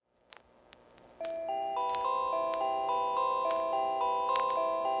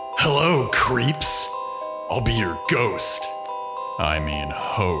Hello, creeps. I'll be your ghost. I mean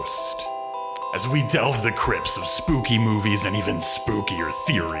host. As we delve the crypts of spooky movies and even spookier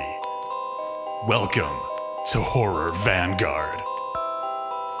theory. Welcome to Horror Vanguard.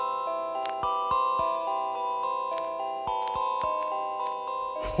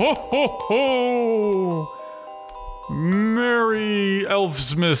 Ho ho ho! Merry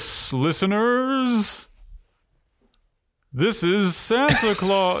Elvesmas listeners. This is Santa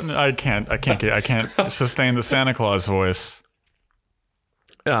Claus. I can't sustain the Santa Claus voice.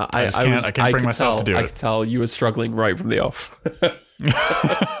 I can't bring myself to do it. I could tell you were struggling right from the off.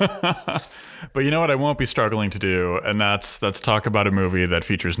 But you know what I won't be struggling to do, and that's talk about a movie that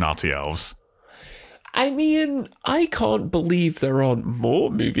features Nazi elves. I mean, I can't believe there aren't more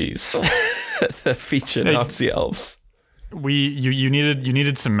movies that feature Nazi elves. You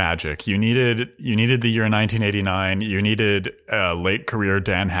needed some magic. You needed the year 1989. You needed late career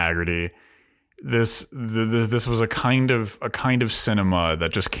Dan Haggerty. This was a kind of cinema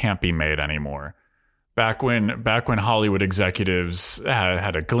that just can't be made anymore. Back when Hollywood executives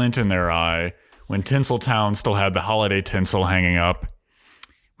had a glint in their eye, when Tinseltown still had the holiday tinsel hanging up,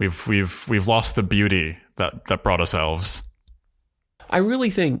 we've lost the beauty that brought us elves. I really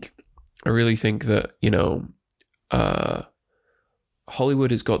think that,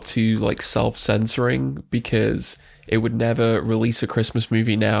 Hollywood has got too self-censoring, because it would never release a Christmas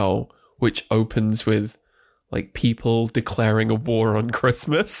movie now which opens with people declaring a war on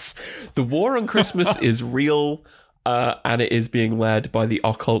Christmas. The war on Christmas is real, and it is being led by the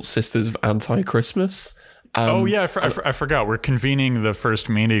occult Sisters of Anti-Christmas. I forgot. We're convening the first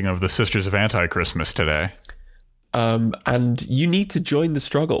meeting of the Sisters of Anti-Christmas today. And you need to join the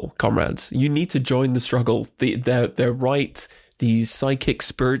struggle, comrades. You need to join the struggle. They're right. These psychic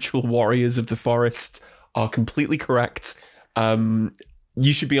spiritual warriors of the forest are completely correct.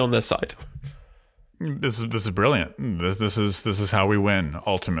 You should be on their side. This is brilliant. This is how we win.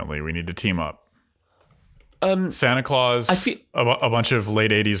 Ultimately, we need to team up. Santa Claus, a bunch of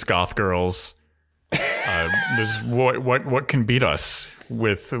late '80s goth girls. What can beat us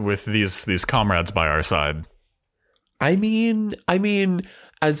with these comrades by our side? I mean,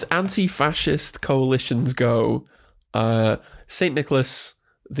 as anti-fascist coalitions go, St. Nicholas,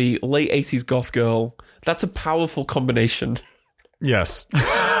 the late 80s goth girl, that's a powerful combination. Yes.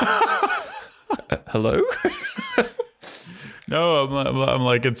 Hello? No, I'm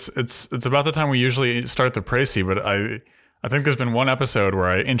like, it's about the time we usually start the précis, but I think there's been one episode where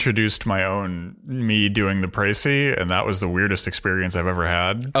I introduced me doing the précis, and that was the weirdest experience I've ever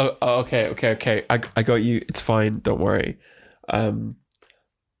had. Oh, okay. I got you. It's fine. Don't worry.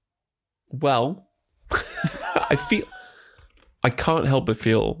 Well, I can't help but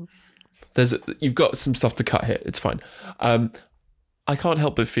feel you've got some stuff to cut here. It's fine. I can't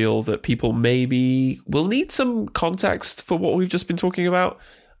help but feel that people maybe will need some context for what we've just been talking about.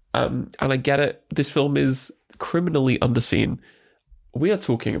 And I get it. This film is criminally underseen. We are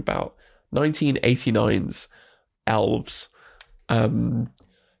talking about 1989's Elves. One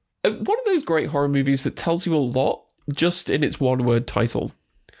of those great horror movies that tells you a lot just in its one-word title.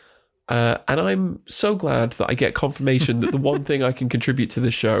 And I'm so glad that I get confirmation that the one thing I can contribute to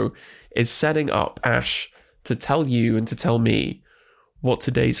this show is setting up Ash to tell you and to tell me what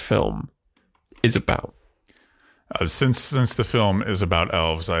today's film is about. Since the film is about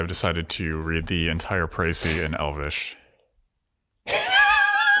elves, I've decided to read the entire précis in Elvish.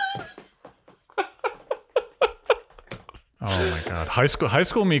 Oh my god. High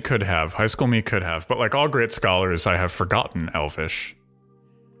school me could have. But like all great scholars, I have forgotten Elvish.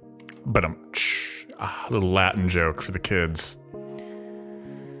 But a little Latin joke for the kids.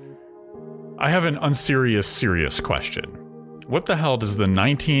 I have an unserious, serious question. What the hell does the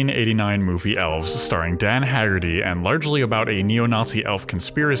 1989 movie Elves, starring Dan Haggerty and largely about a neo-Nazi elf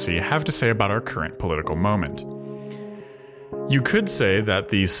conspiracy, have to say about our current political moment? You could say that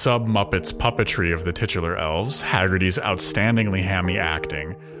the sub-Muppets puppetry of the titular elves, Haggerty's outstandingly hammy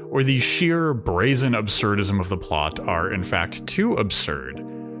acting, or the sheer brazen absurdism of the plot are in fact too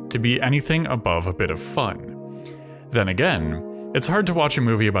absurd to be anything above a bit of fun. Then again, it's hard to watch a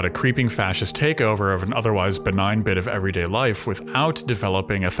movie about a creeping fascist takeover of an otherwise benign bit of everyday life without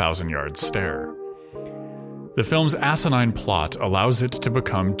developing a 1,000-yard stare. The film's asinine plot allows it to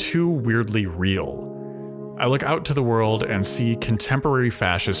become too weirdly real. I look out to the world and see contemporary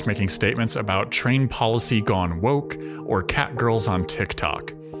fascists making statements about train policy gone woke or cat girls on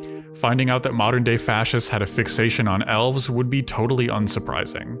TikTok. Finding out that modern-day fascists had a fixation on elves would be totally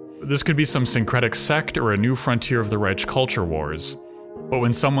unsurprising. This could be some syncretic sect or a new frontier of the Reich culture wars. But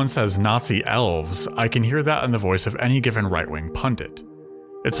when someone says Nazi elves, I can hear that in the voice of any given right-wing pundit.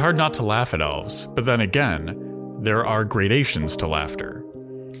 It's hard not to laugh at Elves, but then again, there are gradations to laughter.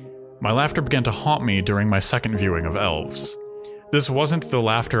 My laughter began to haunt me during my second viewing of Elves. This wasn't the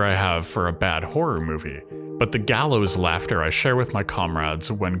laughter I have for a bad horror movie, but the gallows laughter I share with my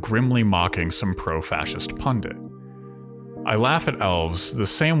comrades when grimly mocking some pro-fascist pundit. I laugh at Elves the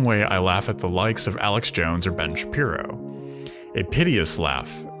same way I laugh at the likes of Alex Jones or Ben Shapiro. A piteous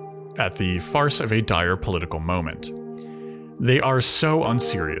laugh at the farce of a dire political moment. They are so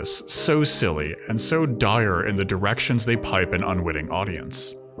unserious, so silly, and so dire in the directions they pipe an unwitting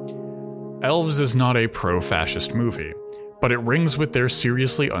audience. Elves is not a pro-fascist movie, but it rings with their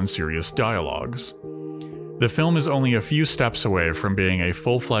seriously unserious dialogues. The film is only a few steps away from being a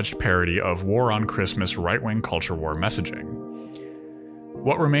full-fledged parody of War on Christmas right-wing culture war messaging.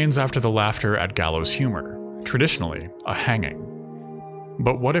 What remains after the laughter at gallows humor? Traditionally, a hanging.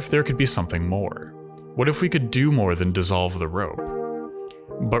 But what if there could be something more? What if we could do more than dissolve the rope,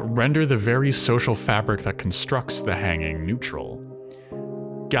 but render the very social fabric that constructs the hanging neutral?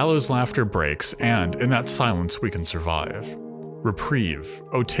 Gallows laughter breaks, and in that silence we can survive. Reprieve.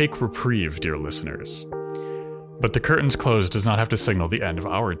 Oh, take reprieve, dear listeners. But the curtain's close does not have to signal the end of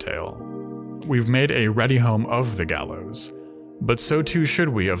our tale. We've made a ready home of the gallows, but so too should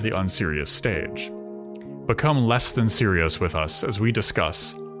we of the unserious stage. Become less than serious with us as we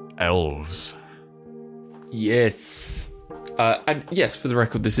discuss Elves. Yes. And yes, for the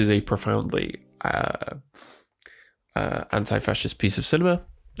record, this is a profoundly anti-fascist piece of cinema.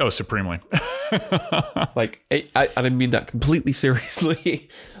 Oh, supremely. Like, I mean that completely seriously.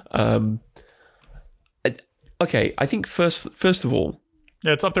 Okay, I think first of all...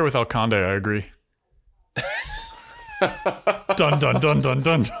 Yeah, it's up there with El Conde, I agree. Dun, dun, dun, dun,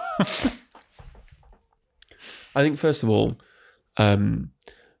 dun. I think first of all, I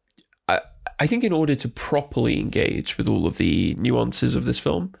think in order to properly engage with all of the nuances of this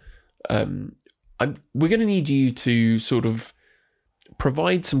film, we're going to need you to sort of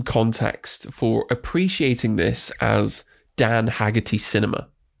provide some context for appreciating this as Dan Haggerty cinema.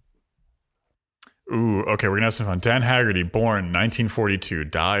 Ooh, okay, we're going to have some fun. Dan Haggerty, born 1942,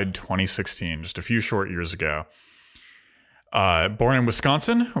 died 2016, just a few short years ago. Born in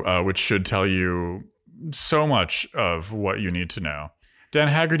Wisconsin, which should tell you so much of what you need to know. Dan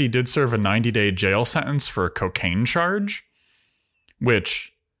Haggerty did serve a 90-day jail sentence for a cocaine charge,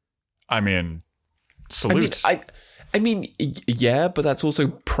 which, I mean, salute. I mean, yeah, but that's also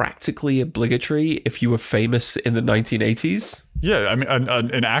practically obligatory if you were famous in the 1980s. Yeah, I mean,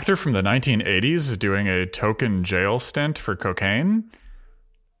 an actor from the 1980s doing a token jail stint for cocaine?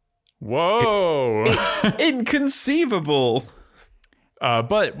 Whoa! Inconceivable!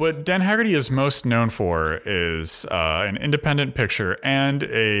 But what Dan Haggerty is most known for is an independent picture and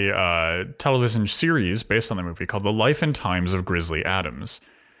a television series based on the movie called The Life and Times of Grizzly Adams.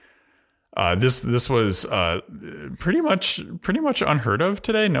 This was pretty much unheard of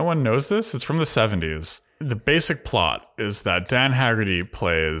today. No one knows this. It's from the 70s. The basic plot is that Dan Haggerty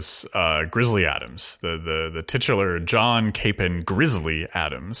plays Grizzly Adams, the titular John Capon Grizzly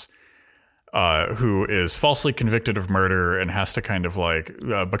Adams, who is falsely convicted of murder and has to kind of like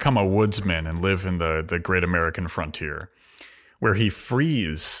become a woodsman and live in the great American frontier, where he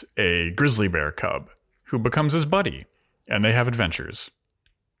frees a grizzly bear cub who becomes his buddy, and they have adventures.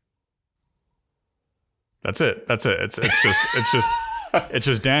 That's it. It's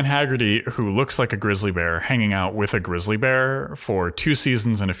just Dan Haggerty, who looks like a grizzly bear, hanging out with a grizzly bear for 2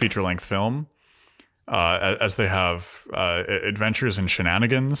 seasons in a feature-length film, as they have adventures and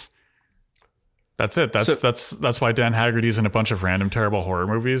shenanigans. That's it. That's why Dan Haggerty's in a bunch of random terrible horror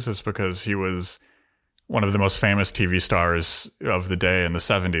movies. Is because he was one of the most famous TV stars of the day in the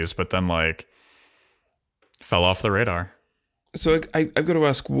 70s, but then like fell off the radar. So I've got to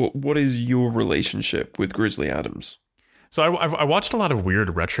ask, what is your relationship with Grizzly Adams? So I watched a lot of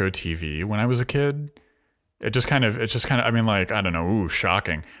weird retro TV when I was a kid. It just kind of, I mean, like, I don't know, ooh,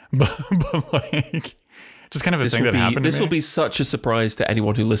 shocking. But like, just kind of a thing that happened to me. This will be such a surprise to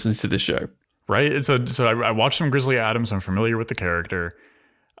anyone who listens to this show. Right? So I watched some Grizzly Adams. I'm familiar with the character.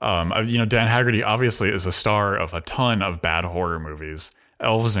 Dan Haggerty obviously is a star of a ton of bad horror movies,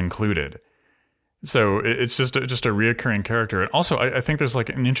 Elves included. So it's just a reoccurring character. And also, I think there's like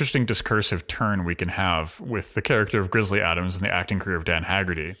an interesting discursive turn we can have with the character of Grizzly Adams and the acting career of Dan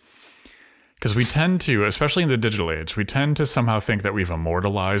Haggerty. Because we tend to, especially in the digital age, we tend to somehow think that we've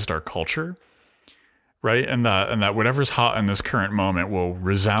immortalized our culture, right? And that whatever's hot in this current moment will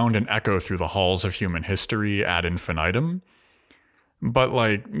resound and echo through the halls of human history ad infinitum. But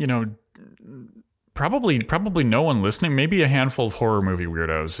like, probably no one listening, maybe a handful of horror movie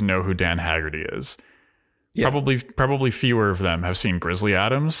weirdos know who Dan Haggerty is. Yeah. Probably fewer of them have seen Grizzly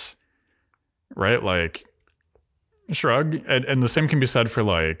Adams, right? Like, shrug. And the same can be said for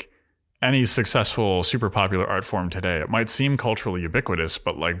like any successful, super popular art form today. It might seem culturally ubiquitous,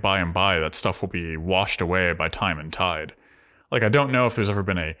 but like by and by, that stuff will be washed away by time and tide. Like, I don't know if there's ever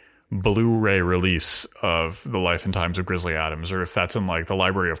been a Blu-ray release of The Life and Times of Grizzly Adams, or if that's in like the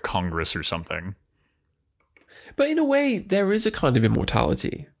Library of Congress or something. But in a way, there is a kind of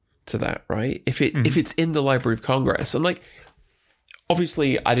immortality to that, right? If it's in the Library of Congress, and like,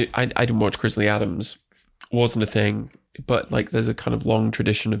 obviously, I didn't watch Grizzly Adams, wasn't a thing, but like, there's a kind of long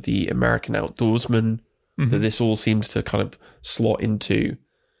tradition of the American outdoorsman that this all seems to kind of slot into,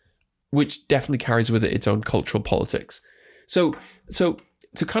 which definitely carries with it its own cultural politics. So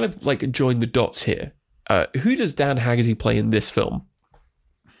to kind of like join the dots here, who does Dan Haggerty play in this film?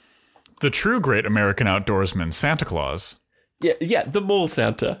 The true great American outdoorsman, Santa Claus. Yeah, the mall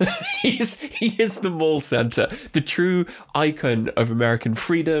Santa. He is the mall Santa, the true icon of American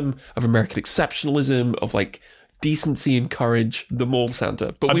freedom, of American exceptionalism, of like decency and courage. The mall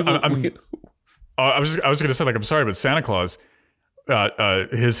Santa. But I was going to say, like, I'm sorry, but Santa Claus,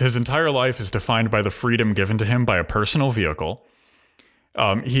 his entire life is defined by the freedom given to him by a personal vehicle.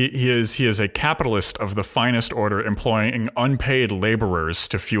 He is a capitalist of the finest order, employing unpaid laborers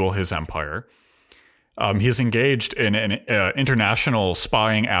to fuel his empire. He is engaged in an international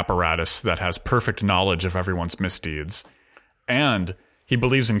spying apparatus that has perfect knowledge of everyone's misdeeds, and he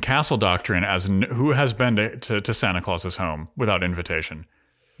believes in castle doctrine, as who has been to Santa Claus's home without invitation?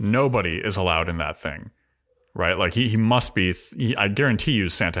 Nobody is allowed in that thing, right? Like, he must be. I guarantee you,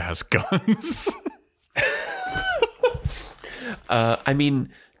 Santa has guns. I mean,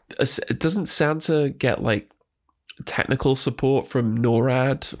 doesn't Santa get like technical support from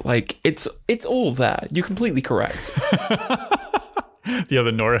NORAD? Like, it's all there. You're completely correct. Yeah,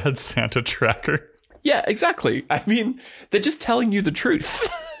 the NORAD Santa tracker. Yeah, exactly. I mean, they're just telling you the truth.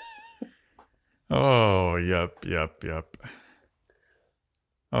 Oh, yep.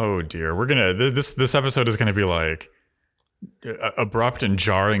 Oh dear, we're gonna this episode is gonna be like abrupt and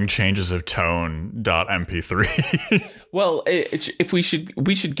jarring changes of tone .mp3. Well, if we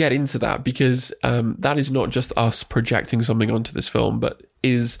should get into that, because that is not just us projecting something onto this film, but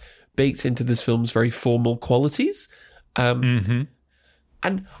is baked into this film's very formal qualities. And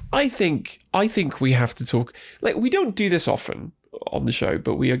I think we have to talk, like, we don't do this often on the show,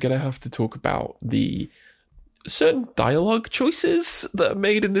 but we are going to have to talk about the certain dialogue choices that are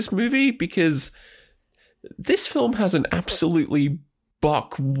made in this movie, because this film has an absolutely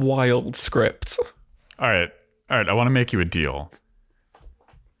buck wild script. All right. I want to make you a deal.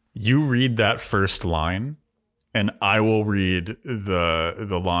 You read that first line, and I will read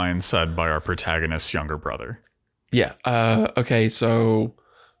the line said by our protagonist's younger brother. Yeah. Okay. So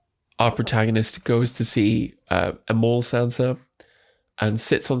our protagonist goes to see a mall Santa and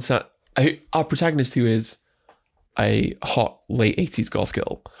sits on Santa. Our protagonist, who is a hot late 80s goth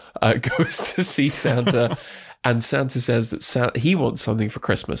girl, goes to see Santa, and Santa says that he wants something for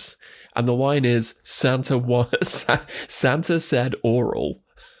Christmas. And the line is, Santa said oral.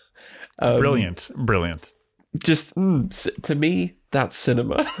 Brilliant. Just, to me, that's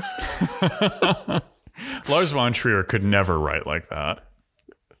cinema. Lars von Trier could never write like that.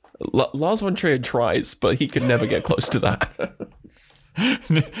 Lars von Trier tries, but he could never get close to that.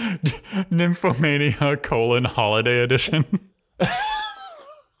 Nymphomania : Holiday Edition.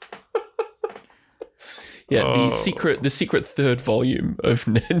 Yeah, the secret third volume of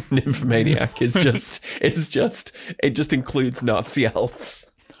Nymphomaniac it just includes Nazi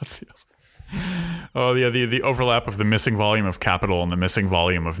elves. Oh yeah, the overlap of the missing volume of Capital and the missing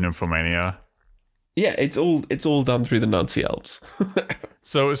volume of Nymphomania. Yeah, it's all done through the Nazi elves.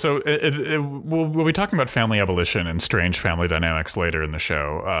 So we'll be talking about family abolition and strange family dynamics later in the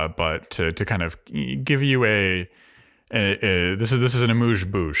show. But to kind of give you this is an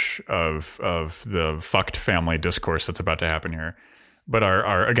amuse-bouche of the fucked family discourse that's about to happen here. But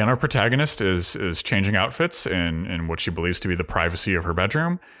our protagonist is changing outfits in what she believes to be the privacy of her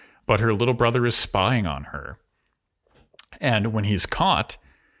bedroom, but her little brother is spying on her. And when he's caught,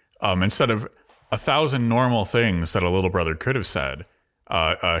 instead of 1,000 normal things that a little brother could have said,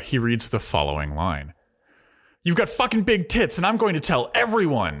 he reads the following line: "You've got fucking big tits, and I'm going to tell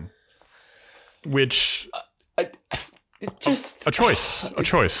everyone." Which, just a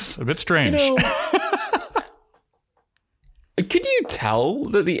choice, a bit strange. Can you tell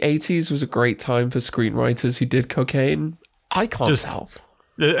that the 80s was a great time for screenwriters who did cocaine? I can't tell.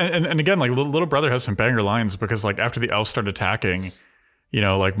 And again, like, little brother has some banger lines, because like after the elves start attacking,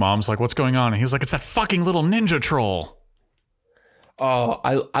 like mom's like, "What's going on?" And he was like, "It's that fucking little ninja troll." Oh,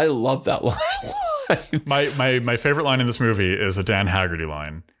 I love that line. My favorite line in this movie is a Dan Haggerty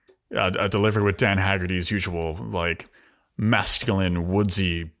line, delivered with Dan Haggerty's usual like masculine,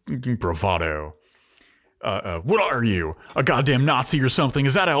 woodsy bravado. What are you, a goddamn Nazi or something?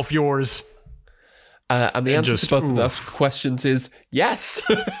 Is that elf yours? And the answer to both of those questions is yes.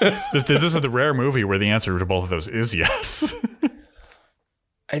 This is the rare movie where the answer to both of those is yes.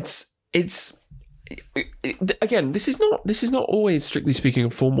 It's again, this is not always, strictly speaking, a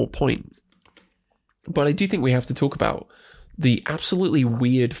formal point, but I do think we have to talk about the absolutely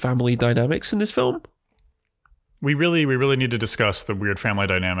weird family dynamics in this film. We really need to discuss the weird family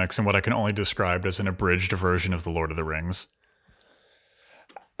dynamics and what I can only describe as an abridged version of The Lord of the Rings.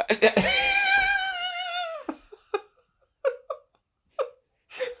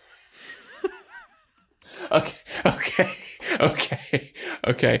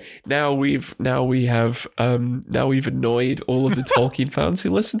 Okay. Now we've annoyed all of the Tolkien fans who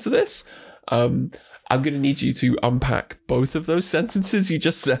listen to this. I'm going to need you to unpack both of those sentences you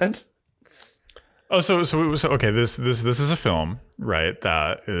just said. Oh, so okay. This is a film, right?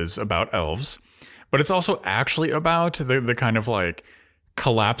 That is about elves, but it's also actually about the kind of like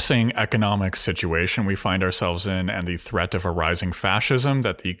collapsing economic situation we find ourselves in, and the threat of a rising fascism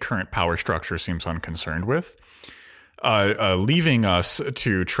that the current power structure seems unconcerned with, leaving us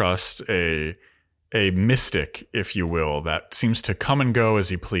to trust a mystic, if you will, that seems to come and go as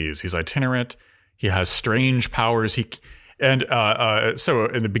he please. He's itinerant. He has strange powers. So in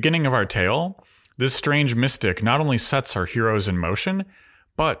the beginning of our tale, this strange mystic not only sets our heroes in motion,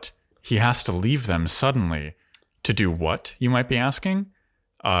 but he has to leave them suddenly to do what, you might be asking?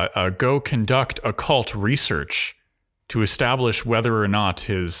 Go conduct occult research to establish whether or not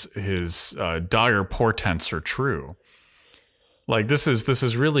his dire portents are true. Like this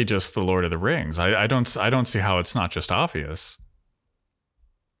is really just the Lord of the Rings. I don't see how it's not just obvious.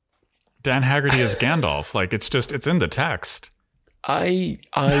 Dan Haggerty is Gandalf. Like it's in the text. I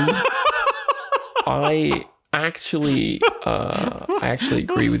actually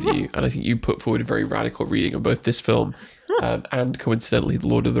agree with you, and I think you put forward a very radical reading of both this film and, coincidentally, The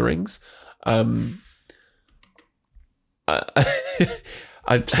Lord of the Rings. I'm so sorry.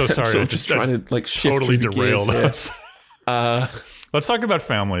 I'm sort of just trying to like shift totally through the derail gears this. Let's talk about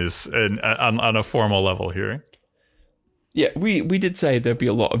families on a formal level here. Yeah, we did say there'd be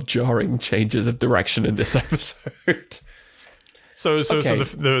a lot of jarring changes of direction in this episode. So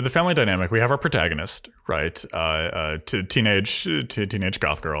the family dynamic, we have our protagonist, right? Teenage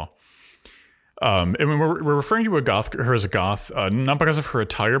goth girl. And we're referring to her as a goth, not because of her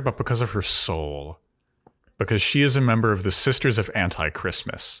attire, but because of her soul. Because she is a member of the Sisters of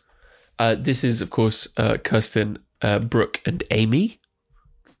Anti-Christmas. This is, of course, Kirsten, Brooke, and Amy.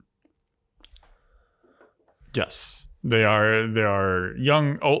 Yes. They are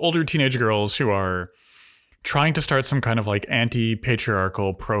young, older teenage girls who are trying to start some kind of like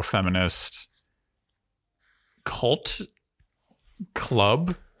anti-patriarchal, pro-feminist cult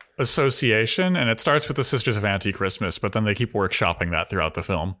club association, and it starts with the Sisters of Anti-Christmas, but then they keep workshopping that throughout the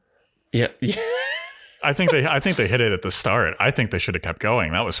film. Yeah. I think they hit it at the start. I think they should have kept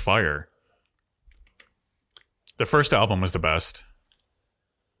going. That was fire. The first album was the best.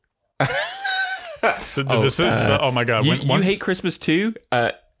 Oh my god! You hate Christmas too?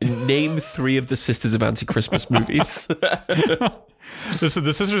 Name 3 of the Sisters of Anti-Christmas movies. The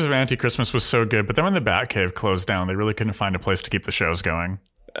Sisters of Anti-Christmas was so good, but then when the Batcave closed down, they really couldn't find a place to keep the shows going.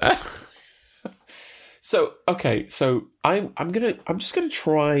 So I'm just gonna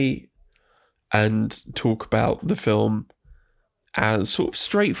try and talk about the film as sort of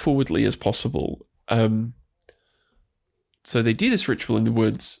straightforwardly as possible. So they do this ritual in the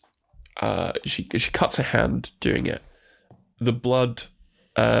woods. She cuts her hand doing it. The blood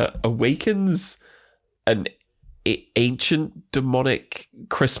awakens an ancient demonic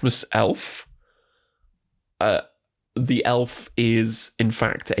Christmas elf. The elf is, in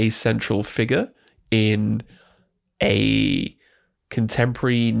fact, a central figure in a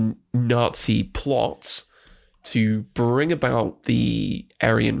contemporary Nazi plot to bring about the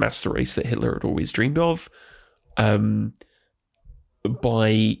Aryan master race that Hitler had always dreamed of, by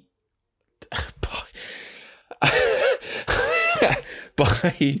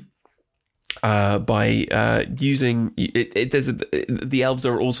using it. The elves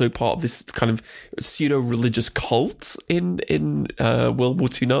are also part of this kind of pseudo-religious cult in World War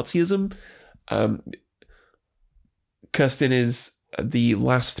II Nazism. Kirsten is the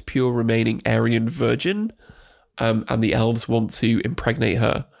last pure remaining Aryan virgin, and the elves want to impregnate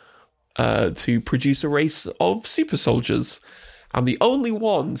her to produce a race of super soldiers. And the only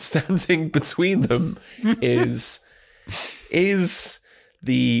one standing between them is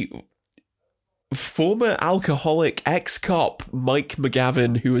the former alcoholic ex-cop Mike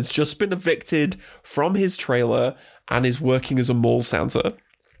McGavin, who has just been evicted from his trailer and is working as a mall Santa.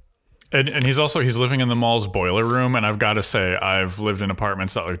 And he's living in the mall's boiler room, and I've got to say, I've lived in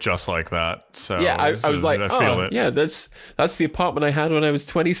apartments that look just like that. So yeah, I was like, I feel it. Yeah, that's the apartment I had when I was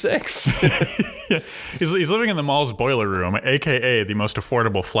 26. Yeah. He's living in the mall's boiler room, aka the most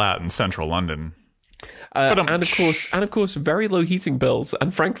affordable flat in central London. And of course, very low heating bills.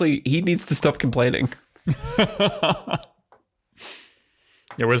 And frankly, he needs to stop complaining. Yeah,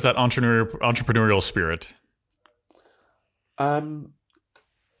 where's that entrepreneurial spirit?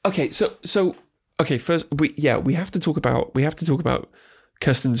 Okay, first we have to talk about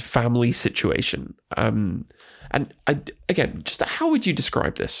Kirsten's family situation. And again, just how would you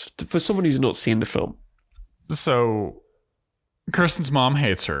describe this for someone who's not seen the film? So, Kirsten's mom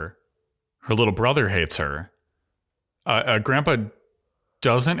hates her. Her little brother hates her. Grandpa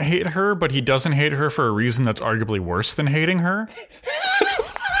doesn't hate her, but he doesn't hate her for a reason that's arguably worse than hating her.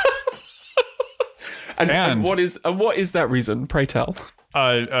 and what is that reason? Pray tell.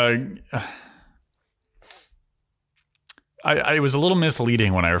 I was a little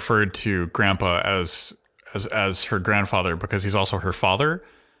misleading when I referred to Grandpa as her grandfather, because he's also her father,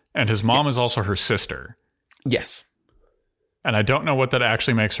 and his mom is also her sister. Yes. And I don't know what that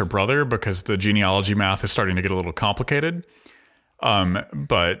actually makes her brother, because the genealogy math is starting to get a little complicated.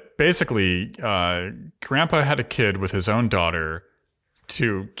 But basically, Grandpa had a kid with his own daughter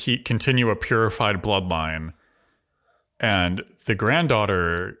to continue a purified bloodline. And the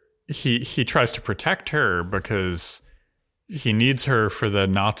granddaughter, he tries to protect her because he needs her for the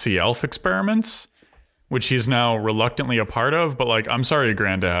Nazi elf experiments, which he's now reluctantly a part of. But like, I'm sorry,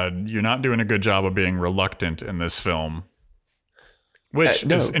 Granddad, you're not doing a good job of being reluctant in this film. Which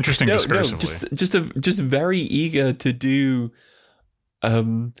is interesting discursively. Just very eager to do,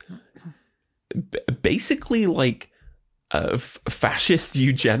 basically like fascist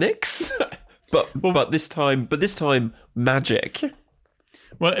eugenics. But this time magic.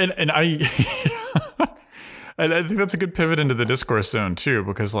 Well, and I and I think that's a good pivot into the discourse zone too,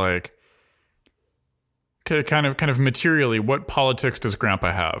 because like kind of materially, what politics does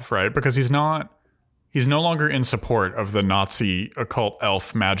Grandpa have, right? Because he's no longer in support of the Nazi occult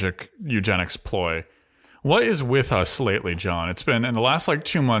elf magic eugenics ploy. What is with us lately, John? It's been in the last like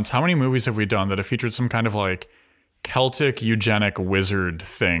 2 months. How many movies have we done that have featured some kind of like Celtic eugenic wizard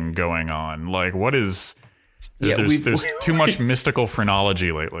thing going on? Like, what is? There's too much mystical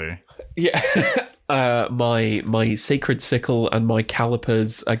phrenology lately. Yeah, my sacred sickle and my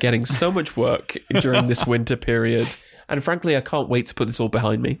calipers are getting so much work during this winter period, and frankly, I can't wait to put this all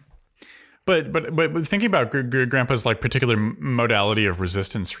behind me. But thinking about Grandpa's like particular modality of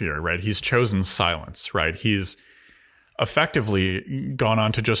resistance here, right? He's chosen silence, right? He's effectively gone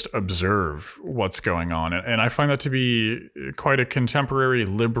on to just observe what's going on. And I find that to be quite a contemporary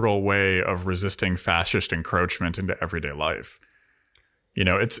liberal way of resisting fascist encroachment into everyday life. You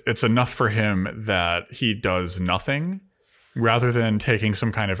know, it's enough for him that he does nothing rather than taking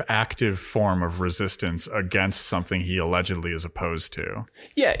some kind of active form of resistance against something he allegedly is opposed to.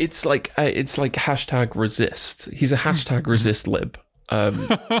 Yeah, it's like hashtag resist. He's a hashtag resist lib.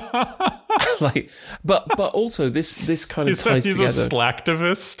 Like, but also this kind of ties together. He's a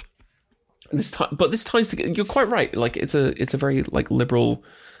slacktivist. This ties together. You're quite right. Like it's a very like liberal,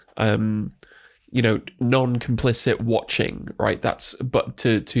 non-complicit watching, right? But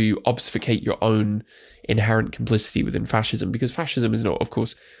to obfuscate your own inherent complicity within fascism, because fascism is of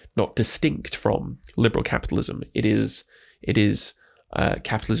course not distinct from liberal capitalism. It is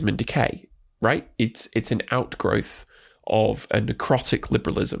capitalism in decay, right? It's an outgrowth of a necrotic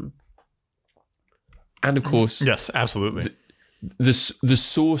liberalism. And of course, yes, absolutely. The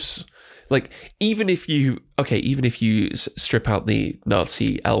source, like even if you strip out the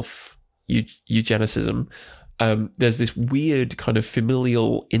Nazi elf eugenicism, there's this weird kind of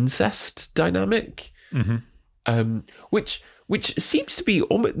familial incest dynamic, which seems to be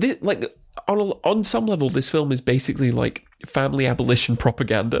almost like on some level, this film is basically like family abolition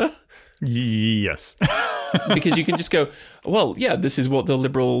propaganda. Yes, because you can just go, well, yeah, this is what the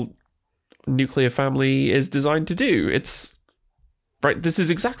liberal nuclear family is designed to do. It's right. This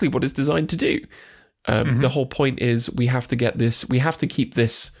is exactly what it's designed to do. The whole point is we have to keep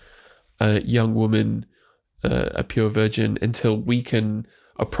this young woman a pure virgin until we can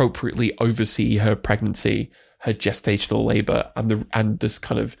appropriately oversee her pregnancy, her gestational labor, and this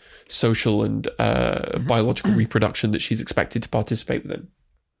kind of social and biological reproduction that she's expected to participate within.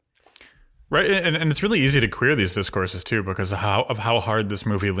 Right, and it's really easy to queer these discourses too because of how hard this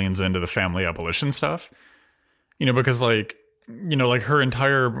movie leans into the family abolition stuff. You know, because like like her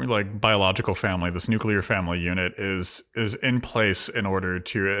entire like biological family, this nuclear family unit is in place in order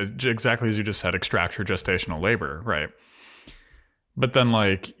to, exactly as you just said, extract her gestational labor, right? But then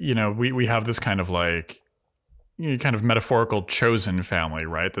like, we have this kind of like, kind of metaphorical chosen family,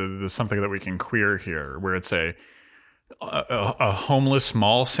 right? There's something that we can queer here, where it's a homeless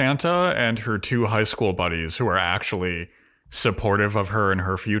mall Santa and her two high school buddies who are actually supportive of her and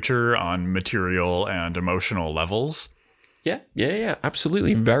her future on material and emotional levels. Yeah,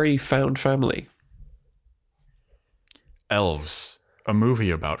 absolutely. Very found family. Elves, a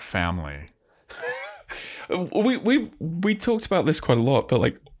movie about family. We talked about this quite a lot, but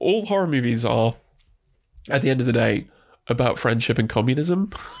like all horror movies are, at the end of the day, about friendship and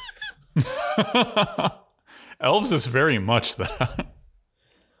communism. Elves is very much that.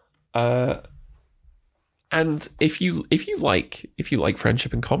 And if you like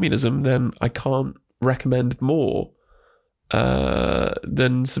friendship and communism, then I can't recommend more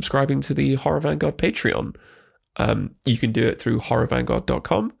than subscribing to the Horror Vanguard Patreon. You can do it through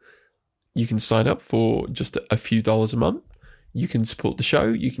horrorvanguard.com. You can sign up for just a few dollars a month. You can support the show.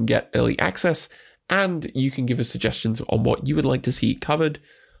 You can get early access, and you can give us suggestions on what you would like to see covered,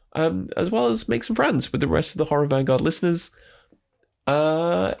 as well as make some friends with the rest of the Horror Vanguard listeners.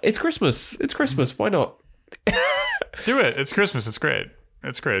 It's Christmas. Why not? Do it. It's Christmas. It's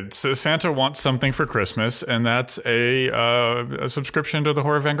great. So Santa wants something for Christmas, and that's a subscription to the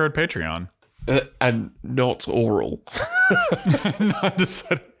Horror Vanguard Patreon. And not oral. Not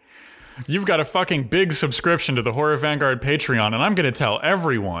decided. You've got a fucking big subscription to the Horror Vanguard Patreon, and I'm going to tell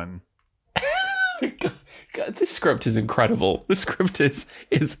everyone. God, this script is incredible. This script is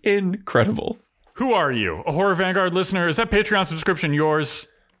incredible. Who are you? A Horror Vanguard listener? Is that Patreon subscription yours?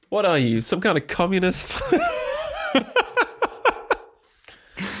 What are you? Some kind of communist?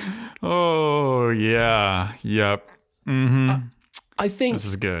 Oh, yeah. Yep. Mm-hmm. I think this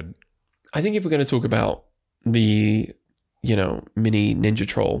is good. I think if we're going to talk about the, mini Ninja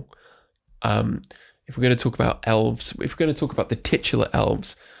Troll, if we're going to talk about elves, if we're going to talk about the titular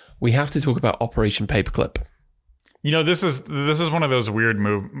elves, we have to talk about Operation Paperclip. This is one of those weird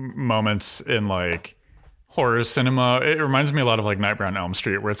moments in like horror cinema. It reminds me a lot of like Nightmare on Elm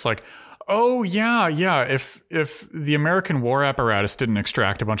Street, where it's like, oh yeah. If the American war apparatus didn't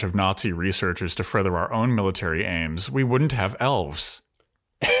extract a bunch of Nazi researchers to further our own military aims, we wouldn't have elves.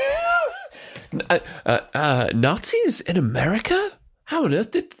 Nazis in America? How on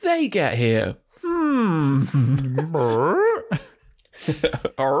earth did they get here?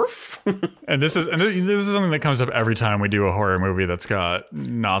 Arf. And this is something that comes up every time we do a horror movie that's got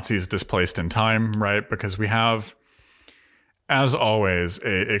Nazis displaced in time, right? Because we have, as always,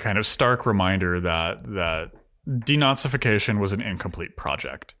 a kind of stark reminder that denazification was an incomplete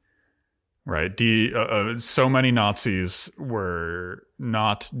project, right? So many Nazis were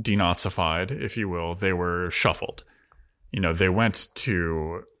not denazified, if you will. They were shuffled. They went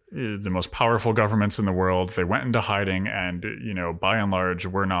to the most powerful governments in the world. They went into hiding, and by and large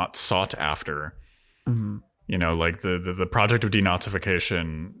were not sought after. Mm-hmm. Like the project of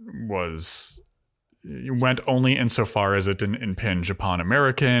denazification went only insofar as it didn't impinge upon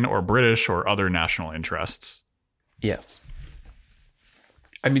American or British or other national interests. Yes.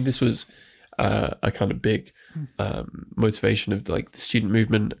 I mean, this was a kind of big motivation of like the student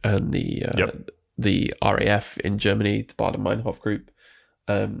movement and the RAF in Germany, the Bader-Meinhof group,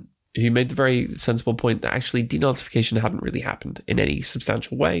 who made the very sensible point that actually denazification hadn't really happened in any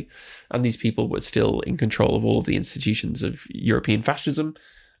substantial way, and these people were still in control of all of the institutions of European fascism,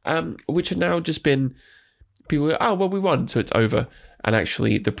 which had now just been, people were, oh, well, we won, so it's over. And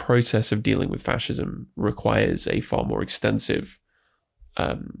actually, the process of dealing with fascism requires a far more extensive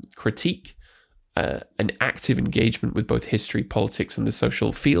critique, an active engagement with both history, politics, and the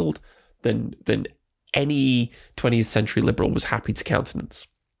social field than any 20th century liberal was happy to countenance.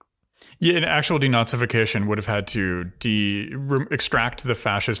 Yeah, an actual denazification would have had to extract the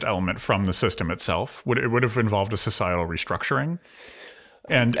fascist element from the system itself. It would have involved a societal restructuring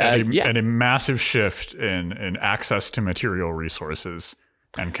and a massive shift in access to material resources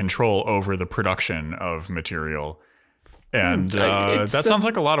and control over the production of material. And that sounds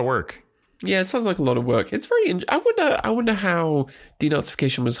like a lot of work. Yeah, it sounds like a lot of work. It's very. I wonder how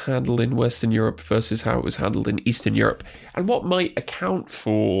denazification was handled in Western Europe versus how it was handled in Eastern Europe, and what might account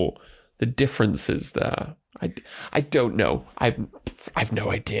for the differences there. I don't know. I've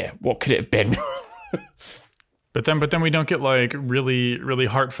no idea. What could it have been? But then we don't get like really, really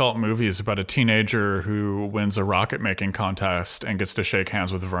heartfelt movies about a teenager who wins a rocket making contest and gets to shake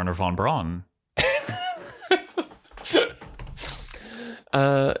hands with Werner von Braun.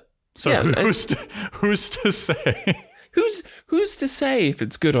 So yeah, who's to say? who's to say if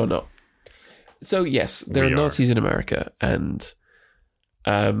it's good or not? So yes, there are Nazis in America, and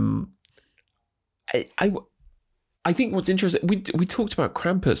I think what's interesting, we talked about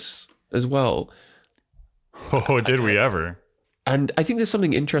Krampus as well. Oh, did we ever? And I think there's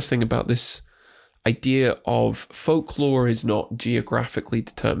something interesting about this idea of folklore is not geographically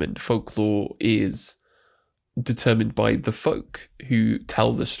determined. Folklore is determined by the folk who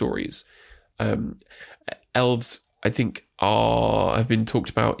tell the stories. Elves, I think, have been talked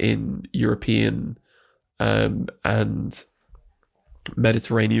about in European and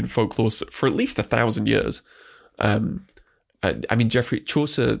Mediterranean folklore for at least 1,000 years. I mean,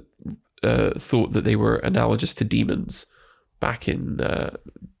 Chaucer thought that they were analogous to demons back in the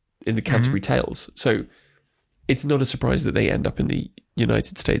Canterbury Tales. So it's not a surprise that they end up in the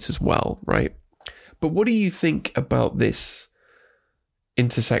United States as well, right? But what do you think about this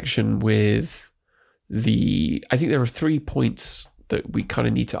intersection with I think there are 3 points that we kind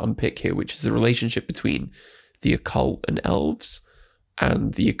of need to unpick here, which is the relationship between the occult and elves,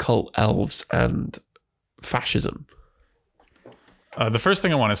 and the occult, elves, and fascism. The first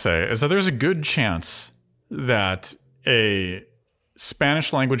thing I want to say is that there's a good chance that a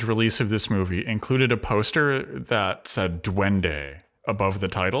Spanish language release of this movie included a poster that said Duende above the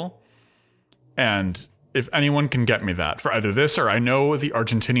title. And if anyone can get me that for either this or I know the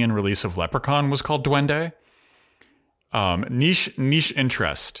Argentinian release of Leprechaun was called Duende. Niche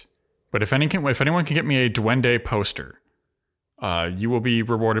interest. But if anyone can get me a Duende poster, you will be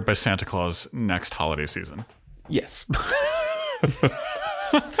rewarded by Santa Claus next holiday season. Yes.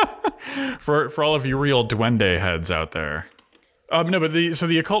 for all of you real Duende heads out there. No, but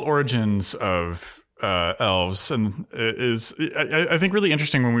the occult origins of elves and is I think really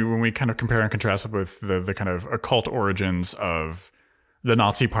interesting when we kind of compare and contrast it with the kind of occult origins of the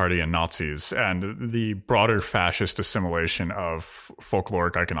Nazi Party and Nazis and the broader fascist assimilation of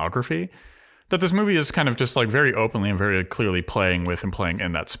folkloric iconography that this movie is kind of just like very openly and very clearly playing with and playing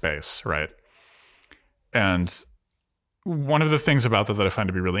in that space, right? And one of the things about that I find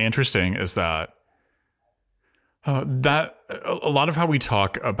to be really interesting is that that a lot of how we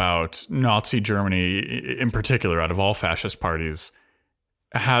talk about Nazi Germany in particular, out of all fascist parties,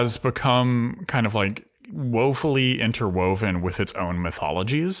 has become kind of like woefully interwoven with its own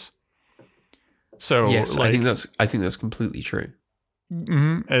mythologies. So yes, I think that's completely true.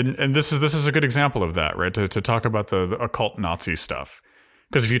 Mm-hmm. And this is a good example of that, right? To talk about the occult Nazi stuff.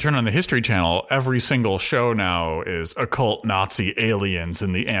 Because if you turn on the History Channel, every single show now is occult Nazi aliens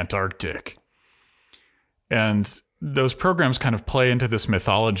in the Antarctic. And those programs kind of play into this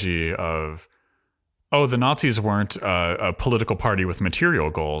mythology of, oh, the Nazis weren't a political party with material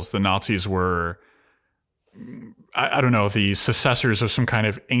goals. The Nazis were, I don't know, the successors of some kind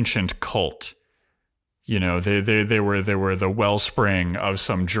of ancient cult. You know, they were the wellspring of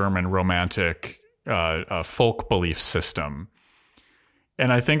some German romantic folk belief system.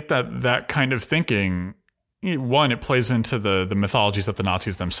 And I think that kind of thinking, one, it plays into the mythologies that the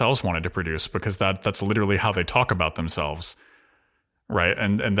Nazis themselves wanted to produce, because that's literally how they talk about themselves, right?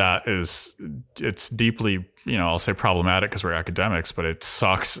 And that it's deeply, I'll say problematic because we're academics, but it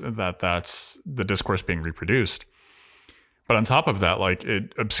sucks that that's the discourse being reproduced. But on top of that, like,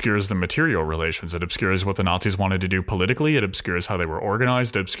 it obscures the material relations. It obscures what the Nazis wanted to do politically. It obscures how they were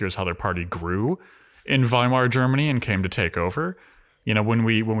organized. It obscures how their party grew in Weimar Germany and came to take over. When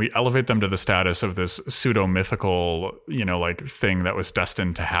we elevate them to the status of this pseudo-mythical, like thing that was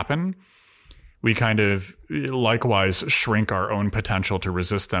destined to happen, we kind of likewise shrink our own potential to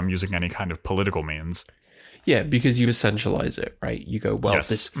resist them using any kind of political means. Yeah, because you essentialize it, right? You go, well,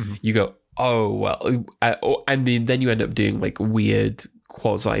 yes. You go, oh, well, and then you end up doing like weird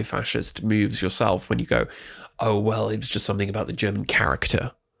quasi-fascist moves yourself when you go, oh, well, it was just something about the German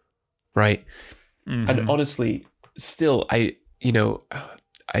character, right? Mm-hmm. And honestly, still, I've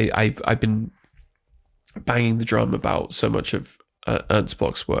been banging the drum about so much of Ernst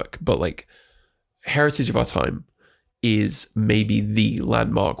Bloch's work, but like Heritage of Our Time is maybe the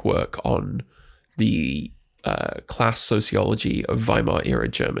landmark work on the class sociology of Weimar era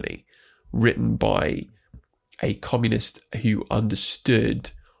Germany, written by a communist who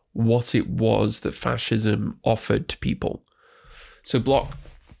understood what it was that fascism offered to people. So Bloch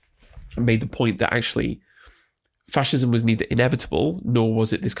made the point that actually fascism was neither inevitable, nor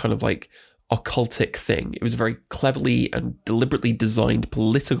was it this kind of like occultic thing. It was a very cleverly and deliberately designed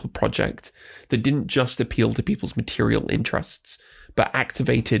political project that didn't just appeal to people's material interests, but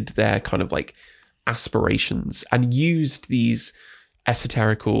activated their kind of like aspirations and used these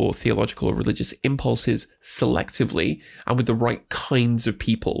esoteric or theological or religious impulses selectively and with the right kinds of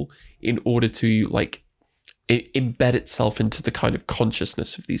people in order to like embed itself into the kind of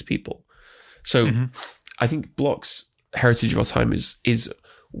consciousness of these people. So I think Bloch's Heritage of Our Time is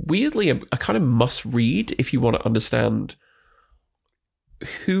weirdly a kind of must read if you want to understand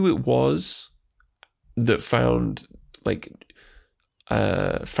who it was that found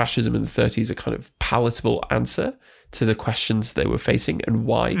fascism in the 30s a kind of palatable answer to the questions they were facing, and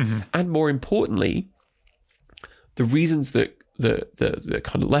why, and more importantly, the reasons that the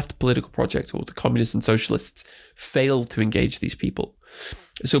kind of left political project or the communists and socialists failed to engage these people.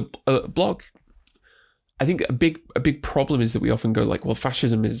 So Bloch, I think a big problem is that we often go like, well,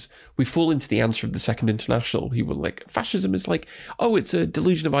 fascism is, we fall into the answer of the Second International. People like, fascism is like, oh, it's a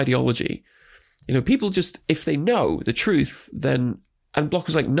delusion of ideology. People just, if they know the truth, then, and Bloch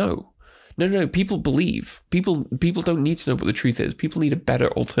was like, no, people believe. People don't need to know what the truth is. People need a better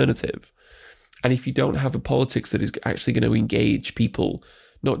alternative. And if you don't have a politics that is actually going to engage people,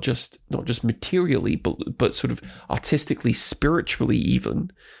 not just materially, but sort of artistically, spiritually,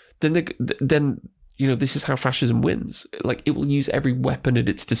 even, then this is how fascism wins. Like, it will use every weapon at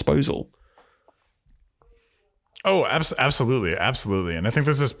its disposal. Oh, absolutely. And I think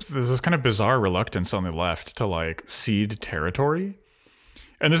there's this kind of bizarre reluctance on the left to like cede territory.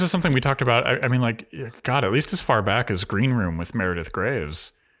 And this is something we talked about. I mean, like, God, at least as far back as Green Room with Meredith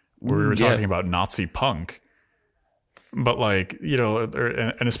Graves, where we were talking about Nazi punk. But like,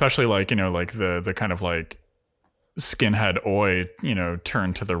 and especially like, like the kind of like skinhead oi,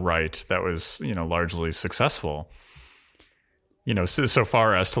 turn to the right that was, largely successful. So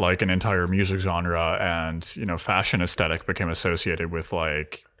far as to like an entire music genre and, fashion aesthetic became associated with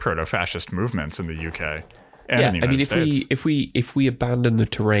like proto-fascist movements in the UK and in the United States. If we abandon the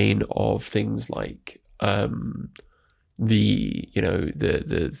terrain of things like the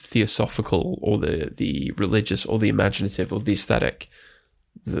theosophical or the religious or the imaginative or the aesthetic,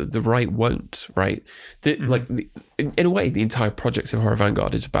 the right won't, right? In a way, the entire project of Horror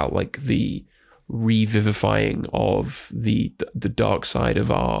Vanguard is about like the revivifying of the dark side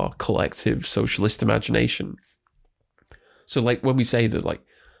of our collective socialist imagination. So like when we say that like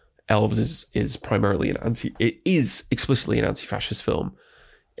Elves is primarily it is explicitly an anti-fascist film,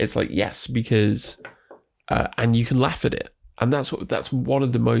 it's like, yes, because and you can laugh at it, and that's one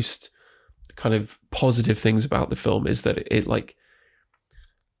of the most kind of positive things about the film, is that it like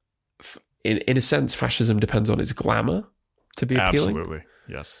in a sense fascism depends on its glamour to be appealing. Absolutely,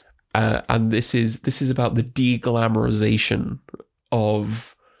 yes. And this is about the de-glamorization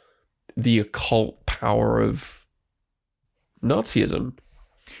of the occult power of Nazism.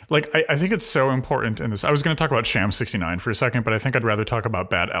 Like, I think it's so important in this. I was going to talk about Sham 69 for a second, but I think I'd rather talk about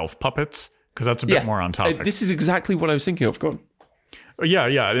bad elf puppets, because that's a bit more on topic. This is exactly what I was thinking of. Go on.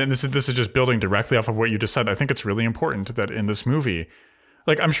 Yeah. And this is just building directly off of what you just said. I think it's really important that in this movie,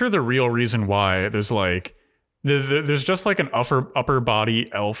 like, I'm sure the real reason why there's just like an upper body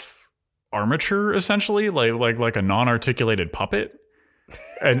elf armature, essentially, like a non-articulated puppet,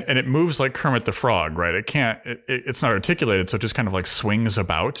 and it moves like Kermit the Frog, right? It's not articulated, so it just kind of like swings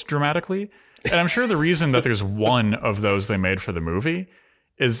about dramatically. And I'm sure the reason that there's one of those they made for the movie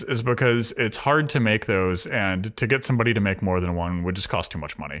is because it's hard to make those, and to get somebody to make more than one would just cost too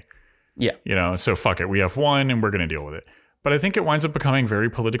much money. Yeah. So fuck it, we have one and we're going to deal with it. But I think it winds up becoming very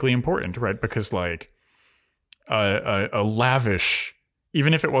politically important, right? Because like a lavish,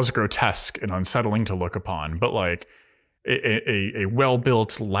 even if it was grotesque and unsettling to look upon, but like a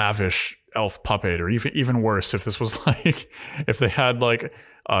well-built, lavish elf puppet, or even worse, if this was like, if they had like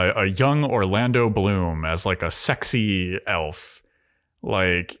a young Orlando Bloom as like a sexy elf,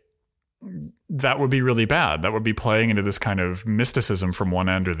 like that would be really bad. That would be playing into this kind of mysticism from one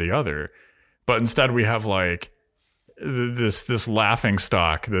end or the other. But instead we have like this laughing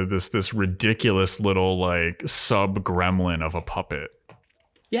stock, this ridiculous little like sub gremlin of a puppet.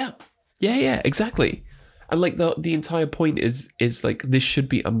 Yeah, exactly. And like the entire point is like, this should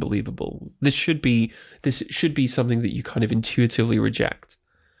be unbelievable. This should be something that you kind of intuitively reject,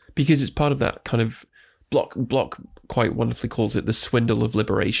 because it's part of that kind of Bloch quite wonderfully calls it the swindle of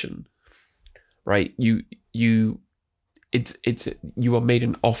liberation, right? You are made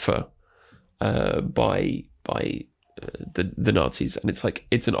an offer by the Nazis, and it's like,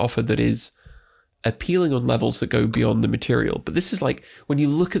 it's an offer that is appealing on levels that go beyond the material. But this is like, when you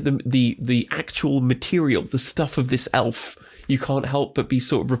look at the actual material, the stuff of this elf, you can't help but be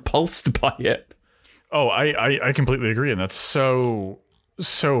sort of repulsed by it. Oh, I completely agree, and that's so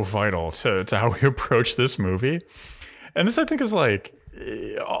vital to how we approach this movie. And this, I think, is like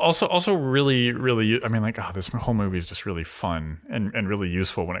also really, really, I mean, like, this whole movie is just really fun and really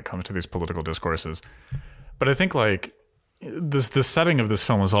useful when it comes to these political discourses. But I think like the setting of this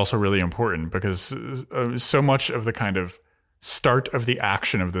film is also really important because so much of the kind of start of the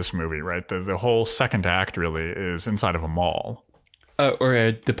action of this movie, right? The whole second act really is inside of a mall. Or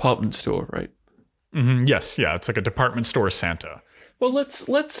a department store, right? Mm-hmm. Yes, yeah, it's like a department store Santa. Well, let's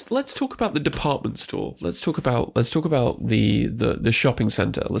talk about the department store. Let's talk about the shopping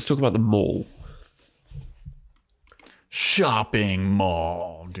center. Let's talk about the mall. Shopping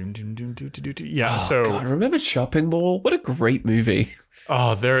mall. Yeah, so God, remember Shopping Mall? What a great movie.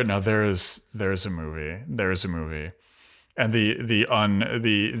 Oh, there's a movie. There's a movie. And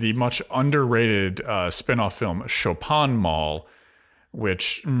the much underrated spin-off film Chopin Mall,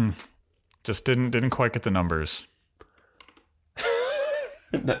 which just didn't quite get the numbers.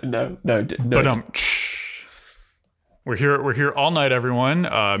 No. But we're here all night, everyone.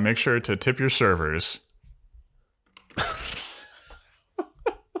 Make sure to tip your servers.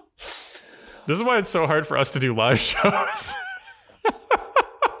 This is why it's so hard for us to do live shows.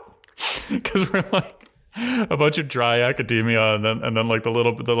 Because we're like a bunch of dry academia, and then like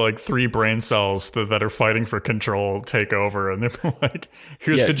the three brain cells that are fighting for control take over, and they're like,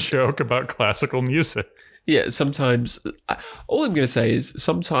 here's a joke about classical music. Yeah, sometimes all I'm going to say is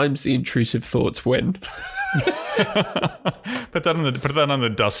sometimes the intrusive thoughts win. Put that on the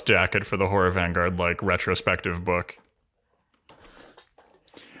dust jacket for the Horror Vanguard like retrospective book.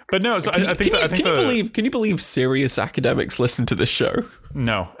 But no, so can you believe serious academics listen to this show?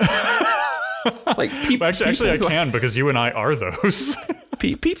 No. Like actually I can, because you and I are those.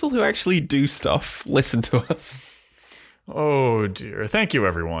 People who actually do stuff listen to us. Oh dear. Thank you,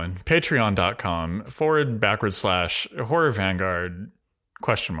 everyone. Patreon.com/Horror Vanguard ?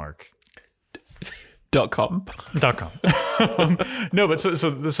 .com. No, but so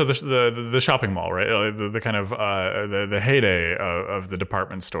the shopping mall, right? The kind of the heyday of the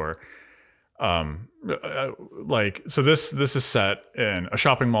department store. So this is set in a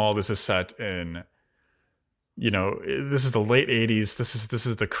shopping mall. This is set in, this is the late 80s. This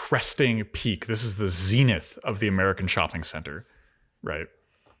is the cresting peak. This is the zenith of the American shopping center, right?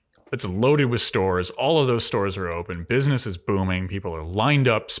 It's loaded with stores. All of those stores are open. Business is booming. People are lined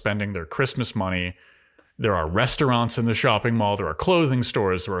up spending their Christmas money. There are restaurants in the shopping mall. There are clothing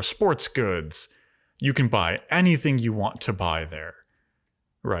stores. There are sports goods. You can buy anything you want to buy there,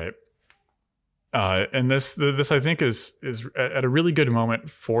 right? And this I think is at a really good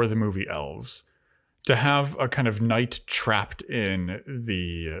moment for the movie Elves, to have a kind of knight trapped in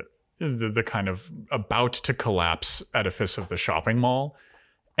the kind of about to collapse edifice of the shopping mall,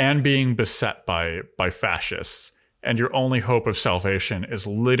 and being beset by fascists. And your only hope of salvation is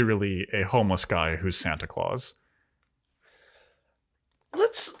literally a homeless guy who's Santa Claus.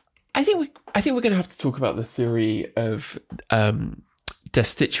 I think we're going to have to talk about the theory of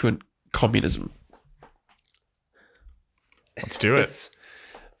destituent communism. Let's do it.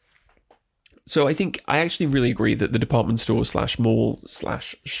 So I actually really agree that the department store / mall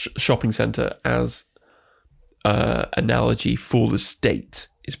 / shopping center as analogy for the state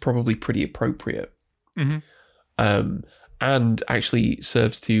is probably pretty appropriate. Mm-hmm. And actually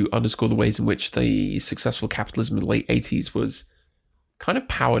serves to underscore the ways in which the successful capitalism in the late 80s was kind of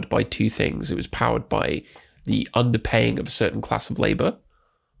powered by two things. It was powered by the underpaying of a certain class of labor,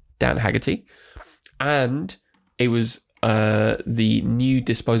 Dan Haggerty, and it was the new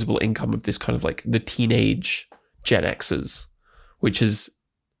disposable income of this kind of like the teenage Gen Xers, which is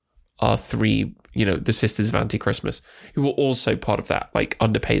our three, the Sisters of Anti-Christmas, who were also part of that, like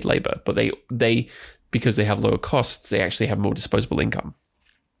underpaid labor, but they because they have lower costs, they actually have more disposable income.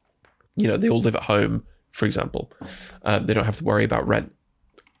 They all live at home, for example. They don't have to worry about rent.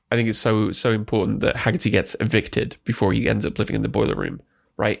 I think it's so important that Haggerty gets evicted before he ends up living in the boiler room,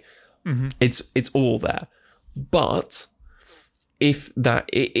 right? Mm-hmm. It's all there. But if the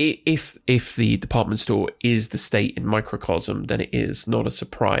department store is the state in microcosm, then it is not a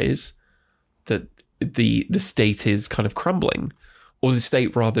surprise that the state is kind of crumbling, or the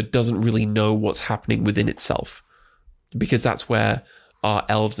state rather doesn't really know what's happening within itself, because that's where our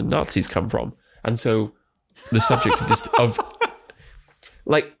elves and Nazis come from. And so the subject this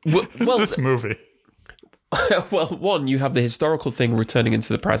movie. Well, one, you have the historical thing returning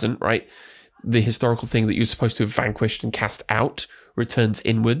into the present, right? The historical thing that you're supposed to have vanquished and cast out returns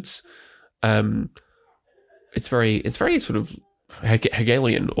inwards. It's very sort of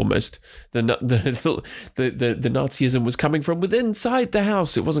Hegelian almost. The Nazism was coming from within inside the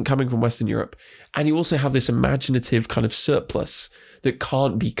house. It wasn't coming from Western Europe. And you also have this imaginative kind of surplus that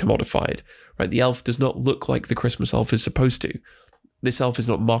can't be commodified, right? The elf does not look like the Christmas elf is supposed to. This elf is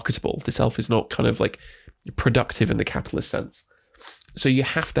not marketable. This elf is not kind of like productive in the capitalist sense. So you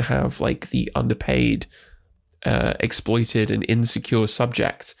have to have like the underpaid exploited and insecure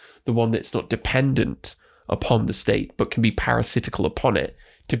subject, the one that's not dependent upon the state but can be parasitical upon it,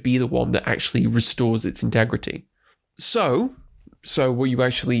 to be the one that actually restores its integrity. So what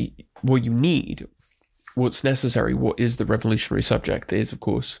you need, what's necessary, what is the revolutionary subject is, of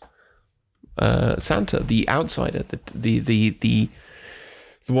course, Santa, the outsider, the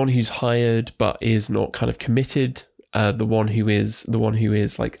one who's hired but is not kind of committed, the one who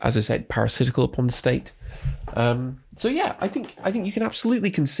is like, as I said, parasitical upon the state. So yeah, I think you can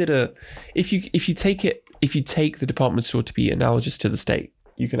absolutely consider, if you take the department store to be analogous to the state,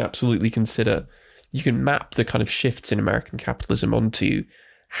 you can absolutely consider, you can map the kind of shifts in American capitalism onto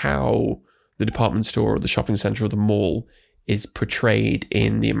how the department store or the shopping center or the mall is portrayed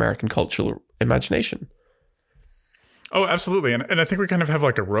in the American cultural imagination. Oh, absolutely. And I think we kind of have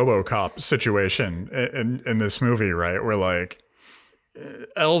like a RoboCop situation in this movie, right? Where like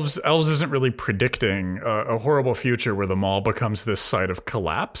Elves isn't really predicting a horrible future where the mall becomes this site of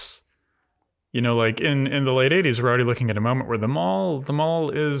collapse. You know, like in the late 80s, we're already looking at a moment where the mall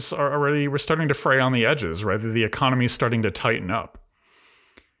is already, we're starting to fray on the edges, right? The economy is starting to tighten up.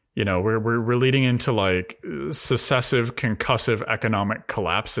 You know, we're leading into like successive concussive economic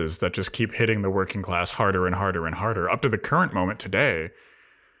collapses that just keep hitting the working class harder and harder and harder, up to the current moment today,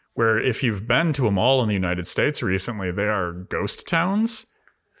 where if you've been to a mall in the United States recently, they are ghost towns.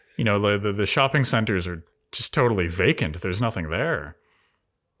 You know, the shopping centers are just totally vacant. There's nothing there.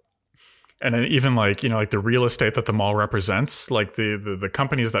 And even like, you know, like the real estate that the mall represents, like the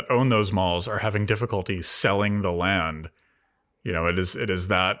companies that own those malls are having difficulty selling the land. You know, it is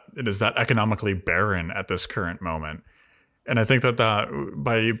that economically barren at this current moment. And I think that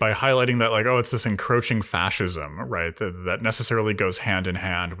by highlighting that, like, oh, it's this encroaching fascism, right? That necessarily goes hand in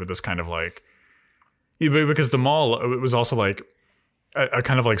hand with this kind of like, because the mall, it was also like a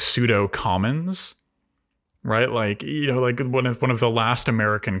kind of like pseudo commons, right? Like, you know, like one of the last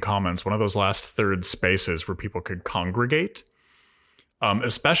American commons, one of those last third spaces where people could congregate,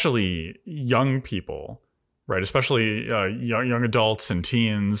 especially young people. Right, especially young adults and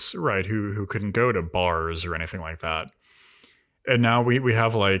teens, right, who couldn't go to bars or anything like that. And now we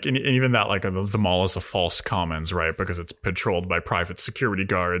have like, and even that, like the mall is a false commons, right, because it's patrolled by private security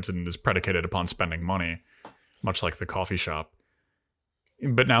guards and is predicated upon spending money, much like the coffee shop.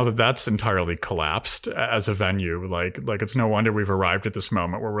 But now that that's entirely collapsed as a venue, like it's no wonder we've arrived at this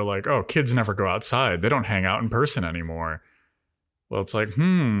moment where we're like, oh, kids never go outside. They don't hang out in person anymore. Well, it's like,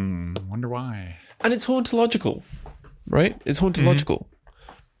 wonder why. And it's hauntological, right? It's hauntological,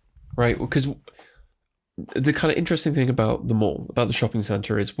 right? Because the kind of interesting thing about the mall, about the shopping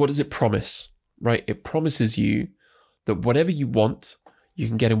center, is what does it promise, right? It promises you that whatever you want, you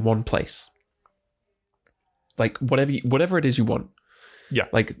can get in one place. Like whatever it is you want. Yeah.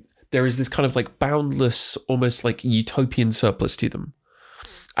 Like there is this kind of like boundless, almost like utopian surplus to them.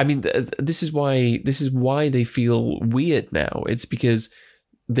 I mean, this is why they feel weird now. It's because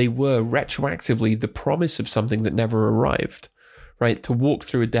they were retroactively the promise of something that never arrived, right? To walk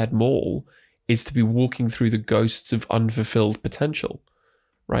through a dead mall is to be walking through the ghosts of unfulfilled potential,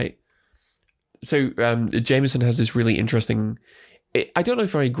 right? So Jameson has this really interesting, I don't know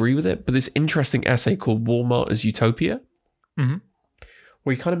if I agree with it, but this interesting essay called Walmart as Utopia,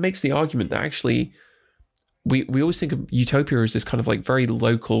 where he kind of makes the argument that actually we always think of utopia as this kind of like very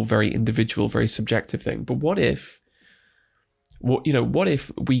local, very individual, very subjective thing. But what if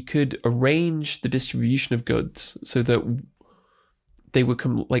we could arrange the distribution of goods so that they were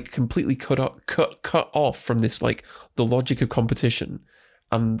completely cut off from this, like the logic of competition,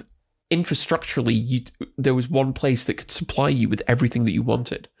 and infrastructurally there was one place that could supply you with everything that you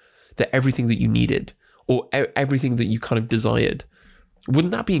wanted, everything that you needed, or everything that you kind of desired.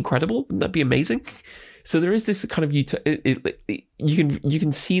 Wouldn't that be incredible? Wouldn't that be amazing? So there is this kind of you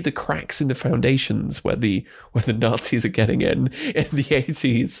can see the cracks in the foundations where the Nazis are getting in the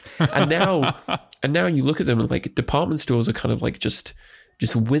 80s, and now you look at them and like department stores are kind of like just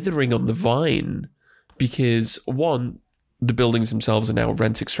withering on the vine because one, the buildings themselves are now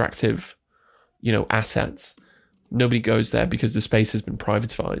rent extractive, assets. Nobody goes there because the space has been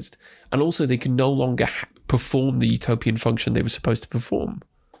privatized, and also they can no longer perform the utopian function they were supposed to perform.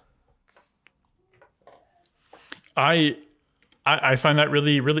 I find that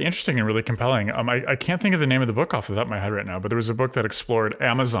really, really interesting and really compelling. I can't think of the name of the book off the top of my head right now, but there was a book that explored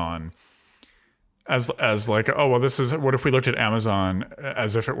Amazon as like, oh, well, this is, what if we looked at Amazon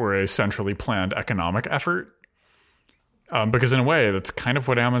as if it were a centrally planned economic effort? Because in a way, that's kind of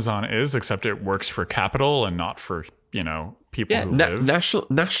what Amazon is, except it works for capital and not for, people who live.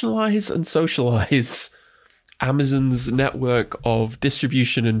 Nationalize and socialize Amazon's network of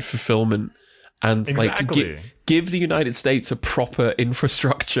distribution and fulfillment. And exactly. Give the United States a proper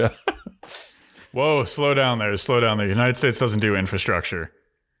infrastructure. Whoa, slow down there. The United States doesn't do infrastructure.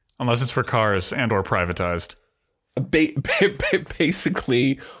 Unless it's for cars and or privatized.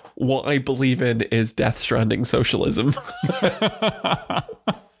 Basically, what I believe in is Death Stranding socialism.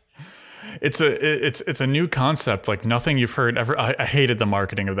 It's a new concept, like nothing you've heard ever. I hated the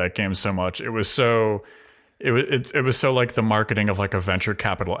marketing of that game so much. It was so like the marketing of like a venture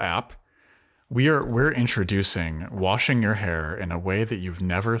capital app. We're introducing washing your hair in a way that you've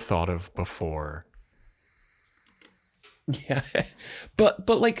never thought of before. Yeah, but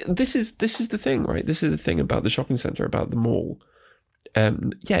like this is the thing, right? This is the thing about the shopping center, about the mall.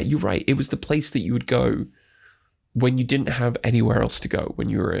 Yeah, you're right. It was the place that you would go when you didn't have anywhere else to go when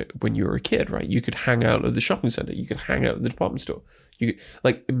you were a kid, right? You could hang out at the shopping center. You could hang out at the department store. You could,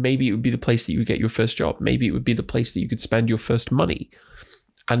 like, maybe it would be the place that you would get your first job. Maybe it would be the place that you could spend your first money.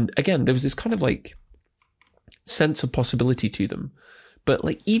 And again, there was this kind of like sense of possibility to them. But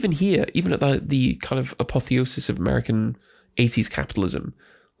like even here, even at the kind of apotheosis of American 80s capitalism,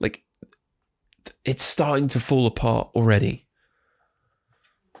 like it's starting to fall apart already.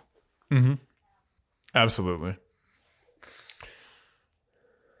 Mm-hmm. Absolutely.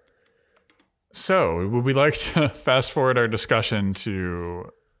 So, would we like to fast forward our discussion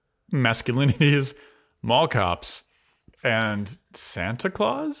to masculinities, mall cops, and Santa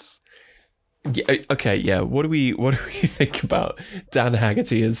Claus? Yeah, okay, yeah. What do we think about Dan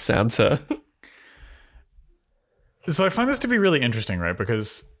Haggerty as Santa? So I find this to be really interesting, right?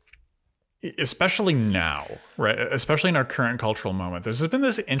 Because especially now, right? Especially in our current cultural moment, there's been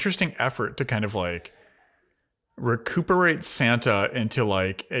this interesting effort to kind of like recuperate Santa into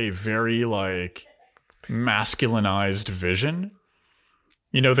like a very like masculinized vision.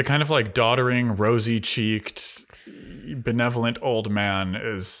 You know, the kind of like doddering, rosy-cheeked, benevolent old man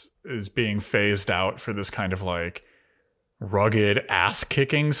is being phased out for this kind of like rugged,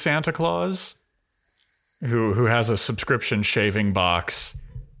 ass-kicking Santa Claus who has a subscription shaving box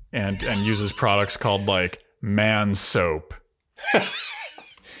and uses products called like man soap.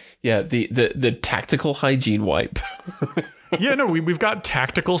 Yeah, the tactical hygiene wipe. Yeah, no, we've got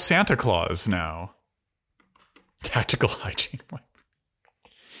tactical Santa Claus now. Tactical hygiene wipe.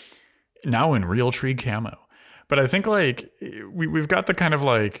 Now in Realtree camo. But I think like we've got the kind of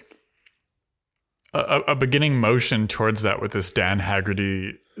like a beginning motion towards that with this Dan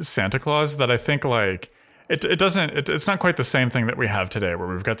Haggerty Santa Claus that I think like it's not quite the same thing that we have today where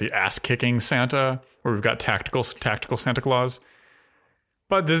we've got the ass kicking Santa, where we've got tactical Santa Claus.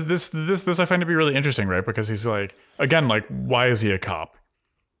 But this I find to be really interesting, right? Because he's like, again, like, why is he a cop?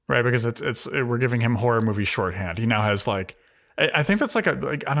 Right? Because we're giving him horror movie shorthand. He now has like, I think that's like I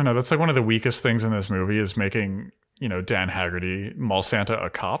don't know, that's like one of the weakest things in this movie is making, you know, Dan Haggerty, Mall Santa, a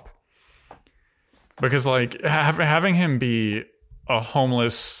cop. Because like having him be a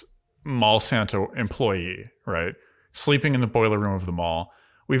homeless Mall Santa employee, right? Sleeping in the boiler room of the mall.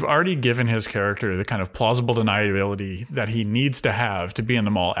 We've already given his character the kind of plausible deniability that he needs to have to be in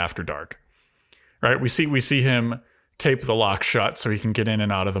the mall after dark, right? We see him tape the lock shut so he can get in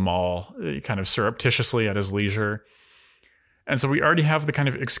and out of the mall kind of surreptitiously at his leisure. And so we already have the kind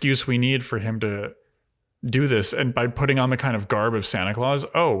of excuse we need for him to do this. And by putting on the kind of garb of Santa Claus,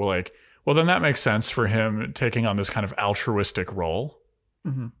 well, then that makes sense for him taking on this kind of altruistic role.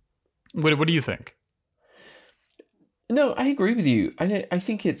 Mm-hmm. What do you think? No, I agree with you. I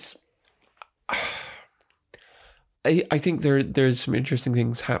think it's. I think there's some interesting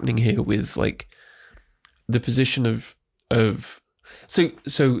things happening here with like the position of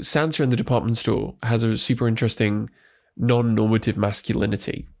so Santa in the department store has a super interesting non-normative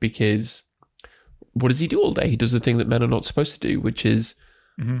masculinity because what does he do all day? He does the thing that men are not supposed to do, which is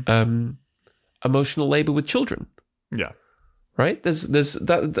emotional labor with children. Yeah. Right? There's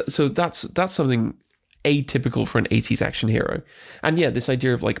that so that's something atypical for an 80s action hero. And yeah, this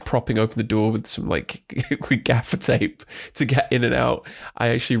idea of like propping open the door with some like with gaffer tape to get in and out, I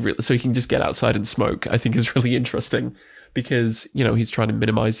actually so he can just get outside and smoke, I think is really interesting because, you know, he's trying to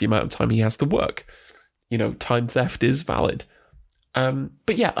minimize the amount of time he has to work. You know, time theft is valid.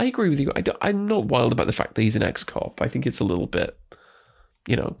 But yeah, I agree with you. I'm not wild about the fact that he's an ex-cop. I think it's a little bit,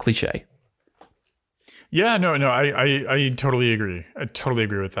 you know, cliche. Yeah, no, I totally agree. I totally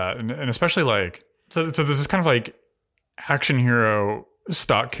agree with that. And especially like, so this is kind of like action hero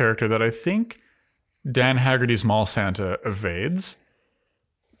stock character that I think Dan Haggerty's Mall Santa evades.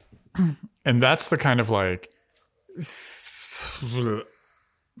 And that's the kind of like,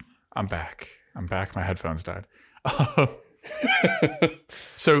 I'm back. My headphones died.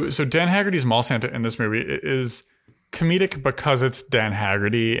 So Dan Haggerty's Mall Santa in this movie is comedic because it's Dan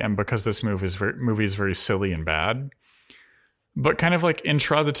Haggerty and because this movie is very silly and bad. But kind of like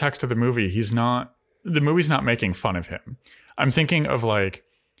intra the text of the movie, the movie's not making fun of him. I'm thinking of like,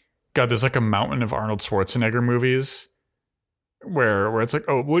 God, there's like a mountain of Arnold Schwarzenegger movies where it's like,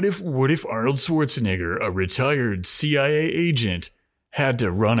 oh, what if Arnold Schwarzenegger, a retired CIA agent, had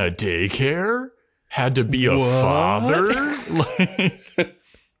to run a daycare? Had to be a father?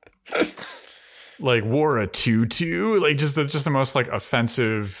 Like wore a tutu? Like just the most like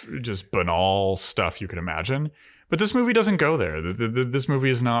offensive, just banal stuff you could imagine. But this movie doesn't go there. This movie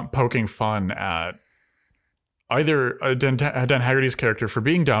is not poking fun at either Dan Haggerty's character for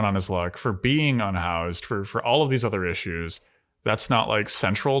being down on his luck, for being unhoused, for all of these other issues. That's not like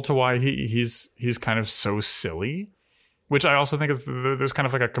central to why he's kind of so silly, which I also think is there's kind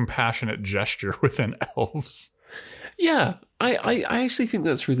of like a compassionate gesture within Elves. Yeah, I actually think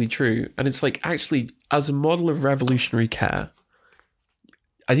that's really true. And it's like, actually, as a model of revolutionary care,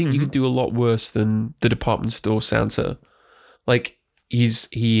 I think you could do a lot worse than the department store Santa. Like,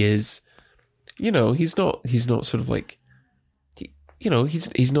 he is, you know, he's not sort of like, you know,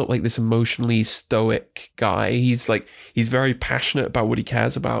 he's not like this emotionally stoic guy. He's very passionate about what he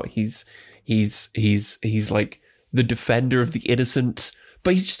cares about. He's like the defender of the innocent,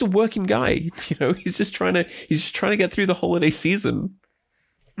 but he's just a working guy. You know, he's just trying to get through the holiday season.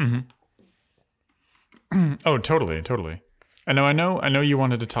 Mm-hmm. Oh, totally. I know you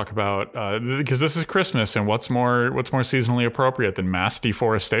wanted to talk about because this is Christmas, and what's more seasonally appropriate than mass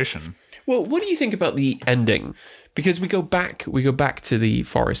deforestation? Well, what do you think about the ending? Because we go back to the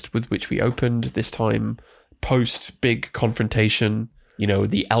forest with which we opened, this time post big confrontation, you know,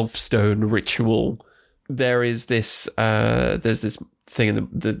 the Elfstone ritual. There is this there's this thing in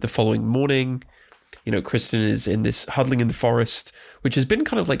the following morning. You know, Kristen is in this huddling in the forest, which has been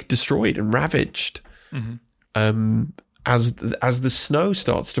kind of like destroyed and ravaged. As the snow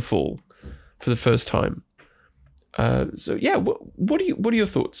starts to fall for the first time. So yeah, what are your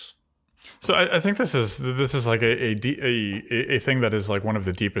thoughts? So I think this is like a thing that is like one of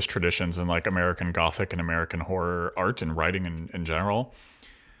the deepest traditions in like American Gothic and American horror art and writing in general.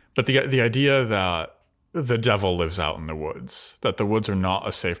 But the idea that the devil lives out in the woods, that the woods are not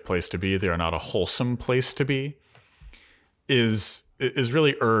a safe place to be, they are not a wholesome place to be, is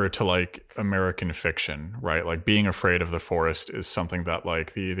really to like American fiction, right? Like being afraid of the forest is something that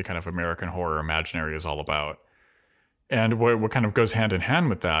like the kind of American horror imaginary is all about. And what kind of goes hand in hand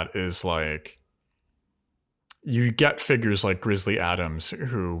with that is like you get figures like Grizzly Adams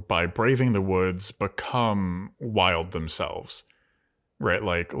who, by braving the woods, become wild themselves, right?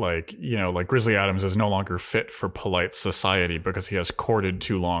 Like you know, like Grizzly Adams is no longer fit for polite society because he has courted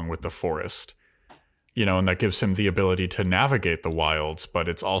too long with the forest, you know, and that gives him the ability to navigate the wilds, but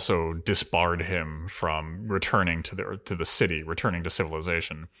it's also disbarred him from returning to the city, returning to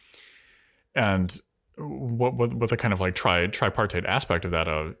civilization. And what the kind of like tripartite aspect of that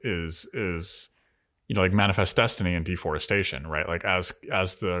is you know, like manifest destiny and deforestation, right? Like as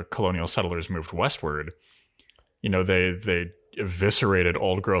the colonial settlers moved westward, you know, they eviscerated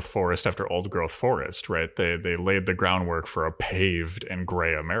old growth forest after old growth forest, right? They laid the groundwork for a paved and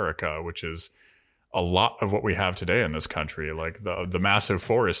gray America, which is a lot of what we have today in this country. Like the massive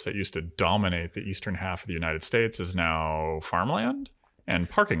forest that used to dominate the eastern half of the United States is now farmland and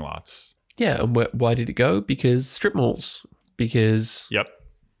parking lots. Yeah, and why did it go? Because strip malls, because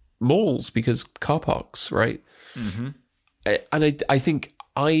malls, because car parks, right? Mm-hmm. And I think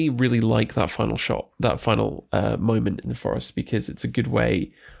I really like that final shot, that final moment in the forest, because it's a good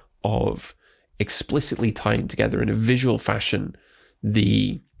way of explicitly tying together in a visual fashion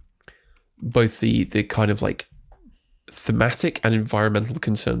both the kind of like thematic and environmental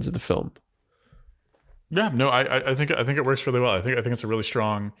concerns of the film. Yeah, no, I think it works really well. I think it's a really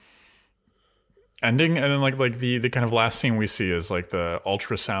strong ending, and then like the kind of last scene we see is like the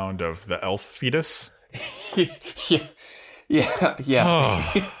ultrasound of the elf fetus. yeah.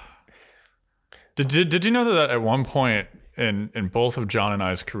 Oh. Did you know that at one point in both of John and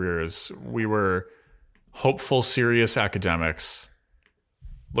I's careers, we were hopeful, serious academics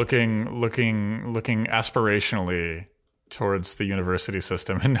looking aspirationally towards the university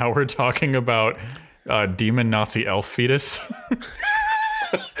system, and now we're talking about demon Nazi elf fetus?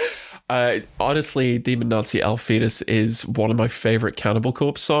 Honestly, Demon Nazi Elf Fetus is one of my favorite Cannibal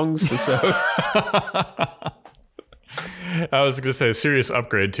Corpse songs. So I was going to say a serious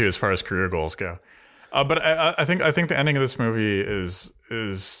upgrade too, as far as career goals go. But I think the ending of this movie is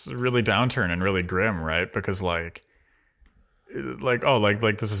really downturn and really grim, right? Because like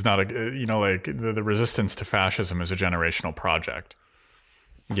this is not a, you know, like the resistance to fascism is a generational project.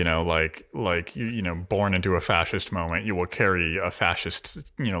 born into a fascist moment, you will carry a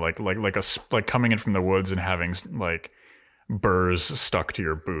fascist, like coming in from the woods and having like burrs stuck to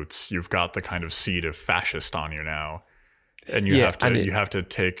your boots. You've got the kind of seed of fascist on you now, and you have to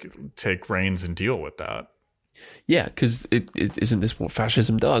take reins and deal with that. Yeah, because it isn't this what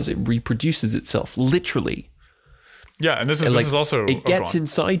fascism does? It reproduces itself, literally. Yeah, and this is also... It gets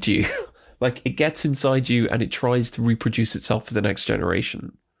inside you. Like, it gets inside you and it tries to reproduce itself for the next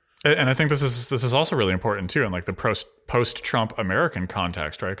generation. And I think this is also really important, too, in like the post-Trump American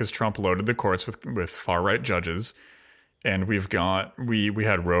context, right? Because Trump loaded the courts with far-right judges, and we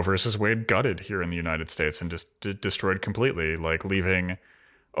had Roe versus Wade gutted here in the United States and just destroyed completely, like leaving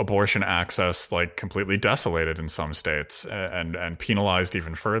abortion access like completely desolated in some states and penalized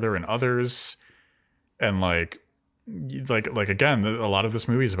even further in others. And like again, a lot of this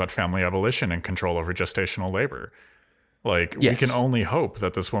movie is about family abolition and control over gestational labor. Like, yes. We can only hope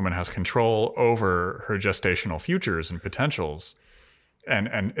that this woman has control over her gestational futures and potentials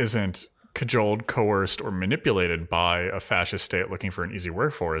and isn't cajoled, coerced, or manipulated by a fascist state looking for an easy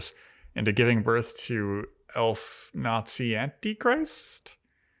workforce into giving birth to elf Nazi Antichrist.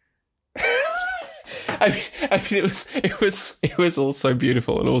 I mean, it was also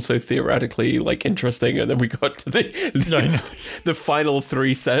beautiful and also theoretically like interesting, and then we got to the final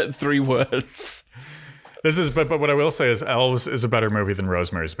three words. But what I will say is, Elves is a better movie than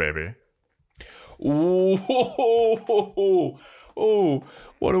Rosemary's Baby. Oh,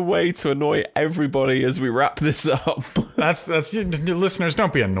 what a way to annoy everybody as we wrap this up. That's listeners,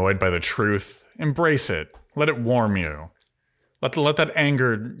 don't be annoyed by the truth. Embrace it. Let it warm you. Let that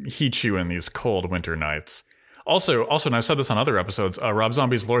anger heat you in these cold winter nights. Also, and I've said this on other episodes, Rob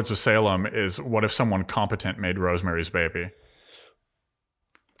Zombie's Lords of Salem is What If Someone Competent Made Rosemary's Baby.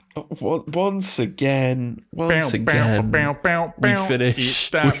 Once again, we finish. Eat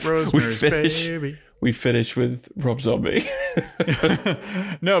that Rosemary's Baby. We finish with Rob Zombie.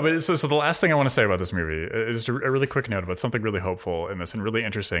 No, but so the last thing I want to say about this movie is a really quick note about something really hopeful in this and really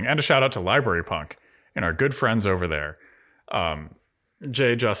interesting, and a shout out to Library Punk and our good friends over there.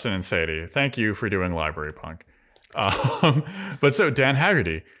 Jay, Justin, and Sadie, thank you for doing Library Punk. But so Dan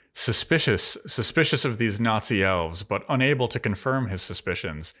Haggerty, suspicious of these Nazi elves, but unable to confirm his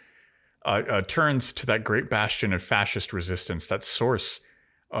suspicions, turns to that great bastion of fascist resistance, that source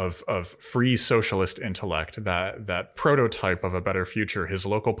of free socialist intellect, that prototype of a better future, his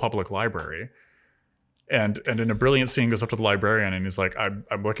local public library. And in a brilliant scene, goes up to the librarian and he's like, I'm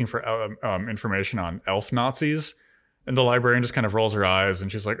looking for information on elf Nazis. And the librarian just kind of rolls her eyes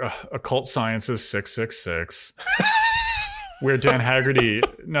and she's like, Occult Sciences 666. Where Dan Haggerty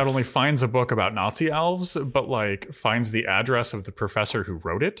not only finds a book about Nazi elves, but like finds the address of the professor who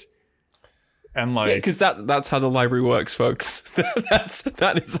wrote it. And like, because that's how the library works, folks.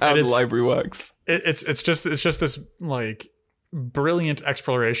 that is how the library works. It's just this like brilliant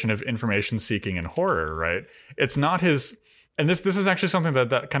exploration of information seeking and horror, right? It's not his. And this is actually something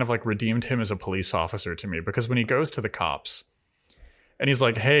that kind of like redeemed him as a police officer to me, because when he goes to the cops and he's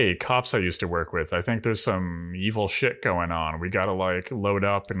like, hey, cops I used to work with, I think there's some evil shit going on. We got to like load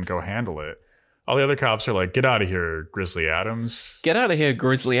up and go handle it. All the other cops are like, get out of here, Grizzly Adams. Get out of here,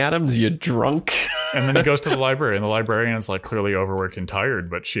 Grizzly Adams, you drunk. And then he goes to the library and the librarian is like clearly overworked and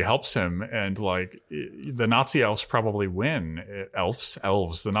tired, but she helps him. And like the Nazi elves probably win. Elves.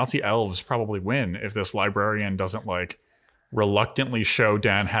 The Nazi elves probably win if this librarian doesn't like reluctantly show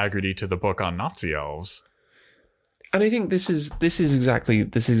Dan Haggerty to the book on Nazi elves. And I think this is exactly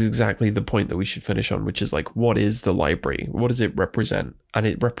the point that we should finish on, which is like, what is the library? What does it represent? And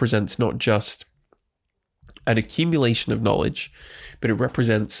it represents not just an accumulation of knowledge, but it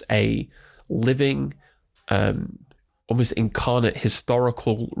represents a living, almost incarnate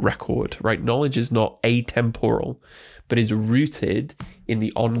historical record, right? Knowledge is not atemporal, but is rooted in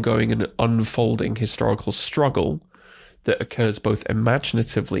the ongoing and unfolding historical struggle that occurs both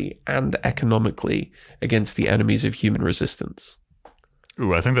imaginatively and economically against the enemies of human resistance.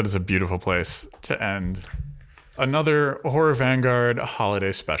 Ooh, I think that is a beautiful place to end another Horror Vanguard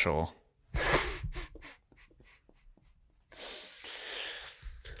holiday special.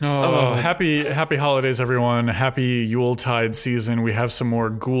 Happy holidays, everyone. Happy Yuletide season. We have some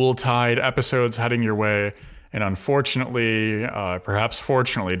more Ghoultide episodes heading your way. And unfortunately, perhaps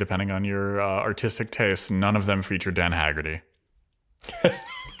fortunately, depending on your artistic tastes, none of them feature Dan Haggerty.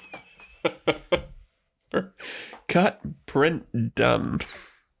 Cut, print, done.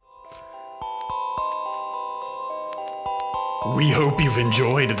 We hope you've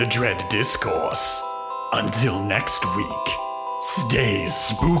enjoyed the Dread Discourse. Until next week, stay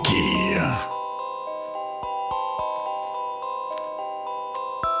spooky.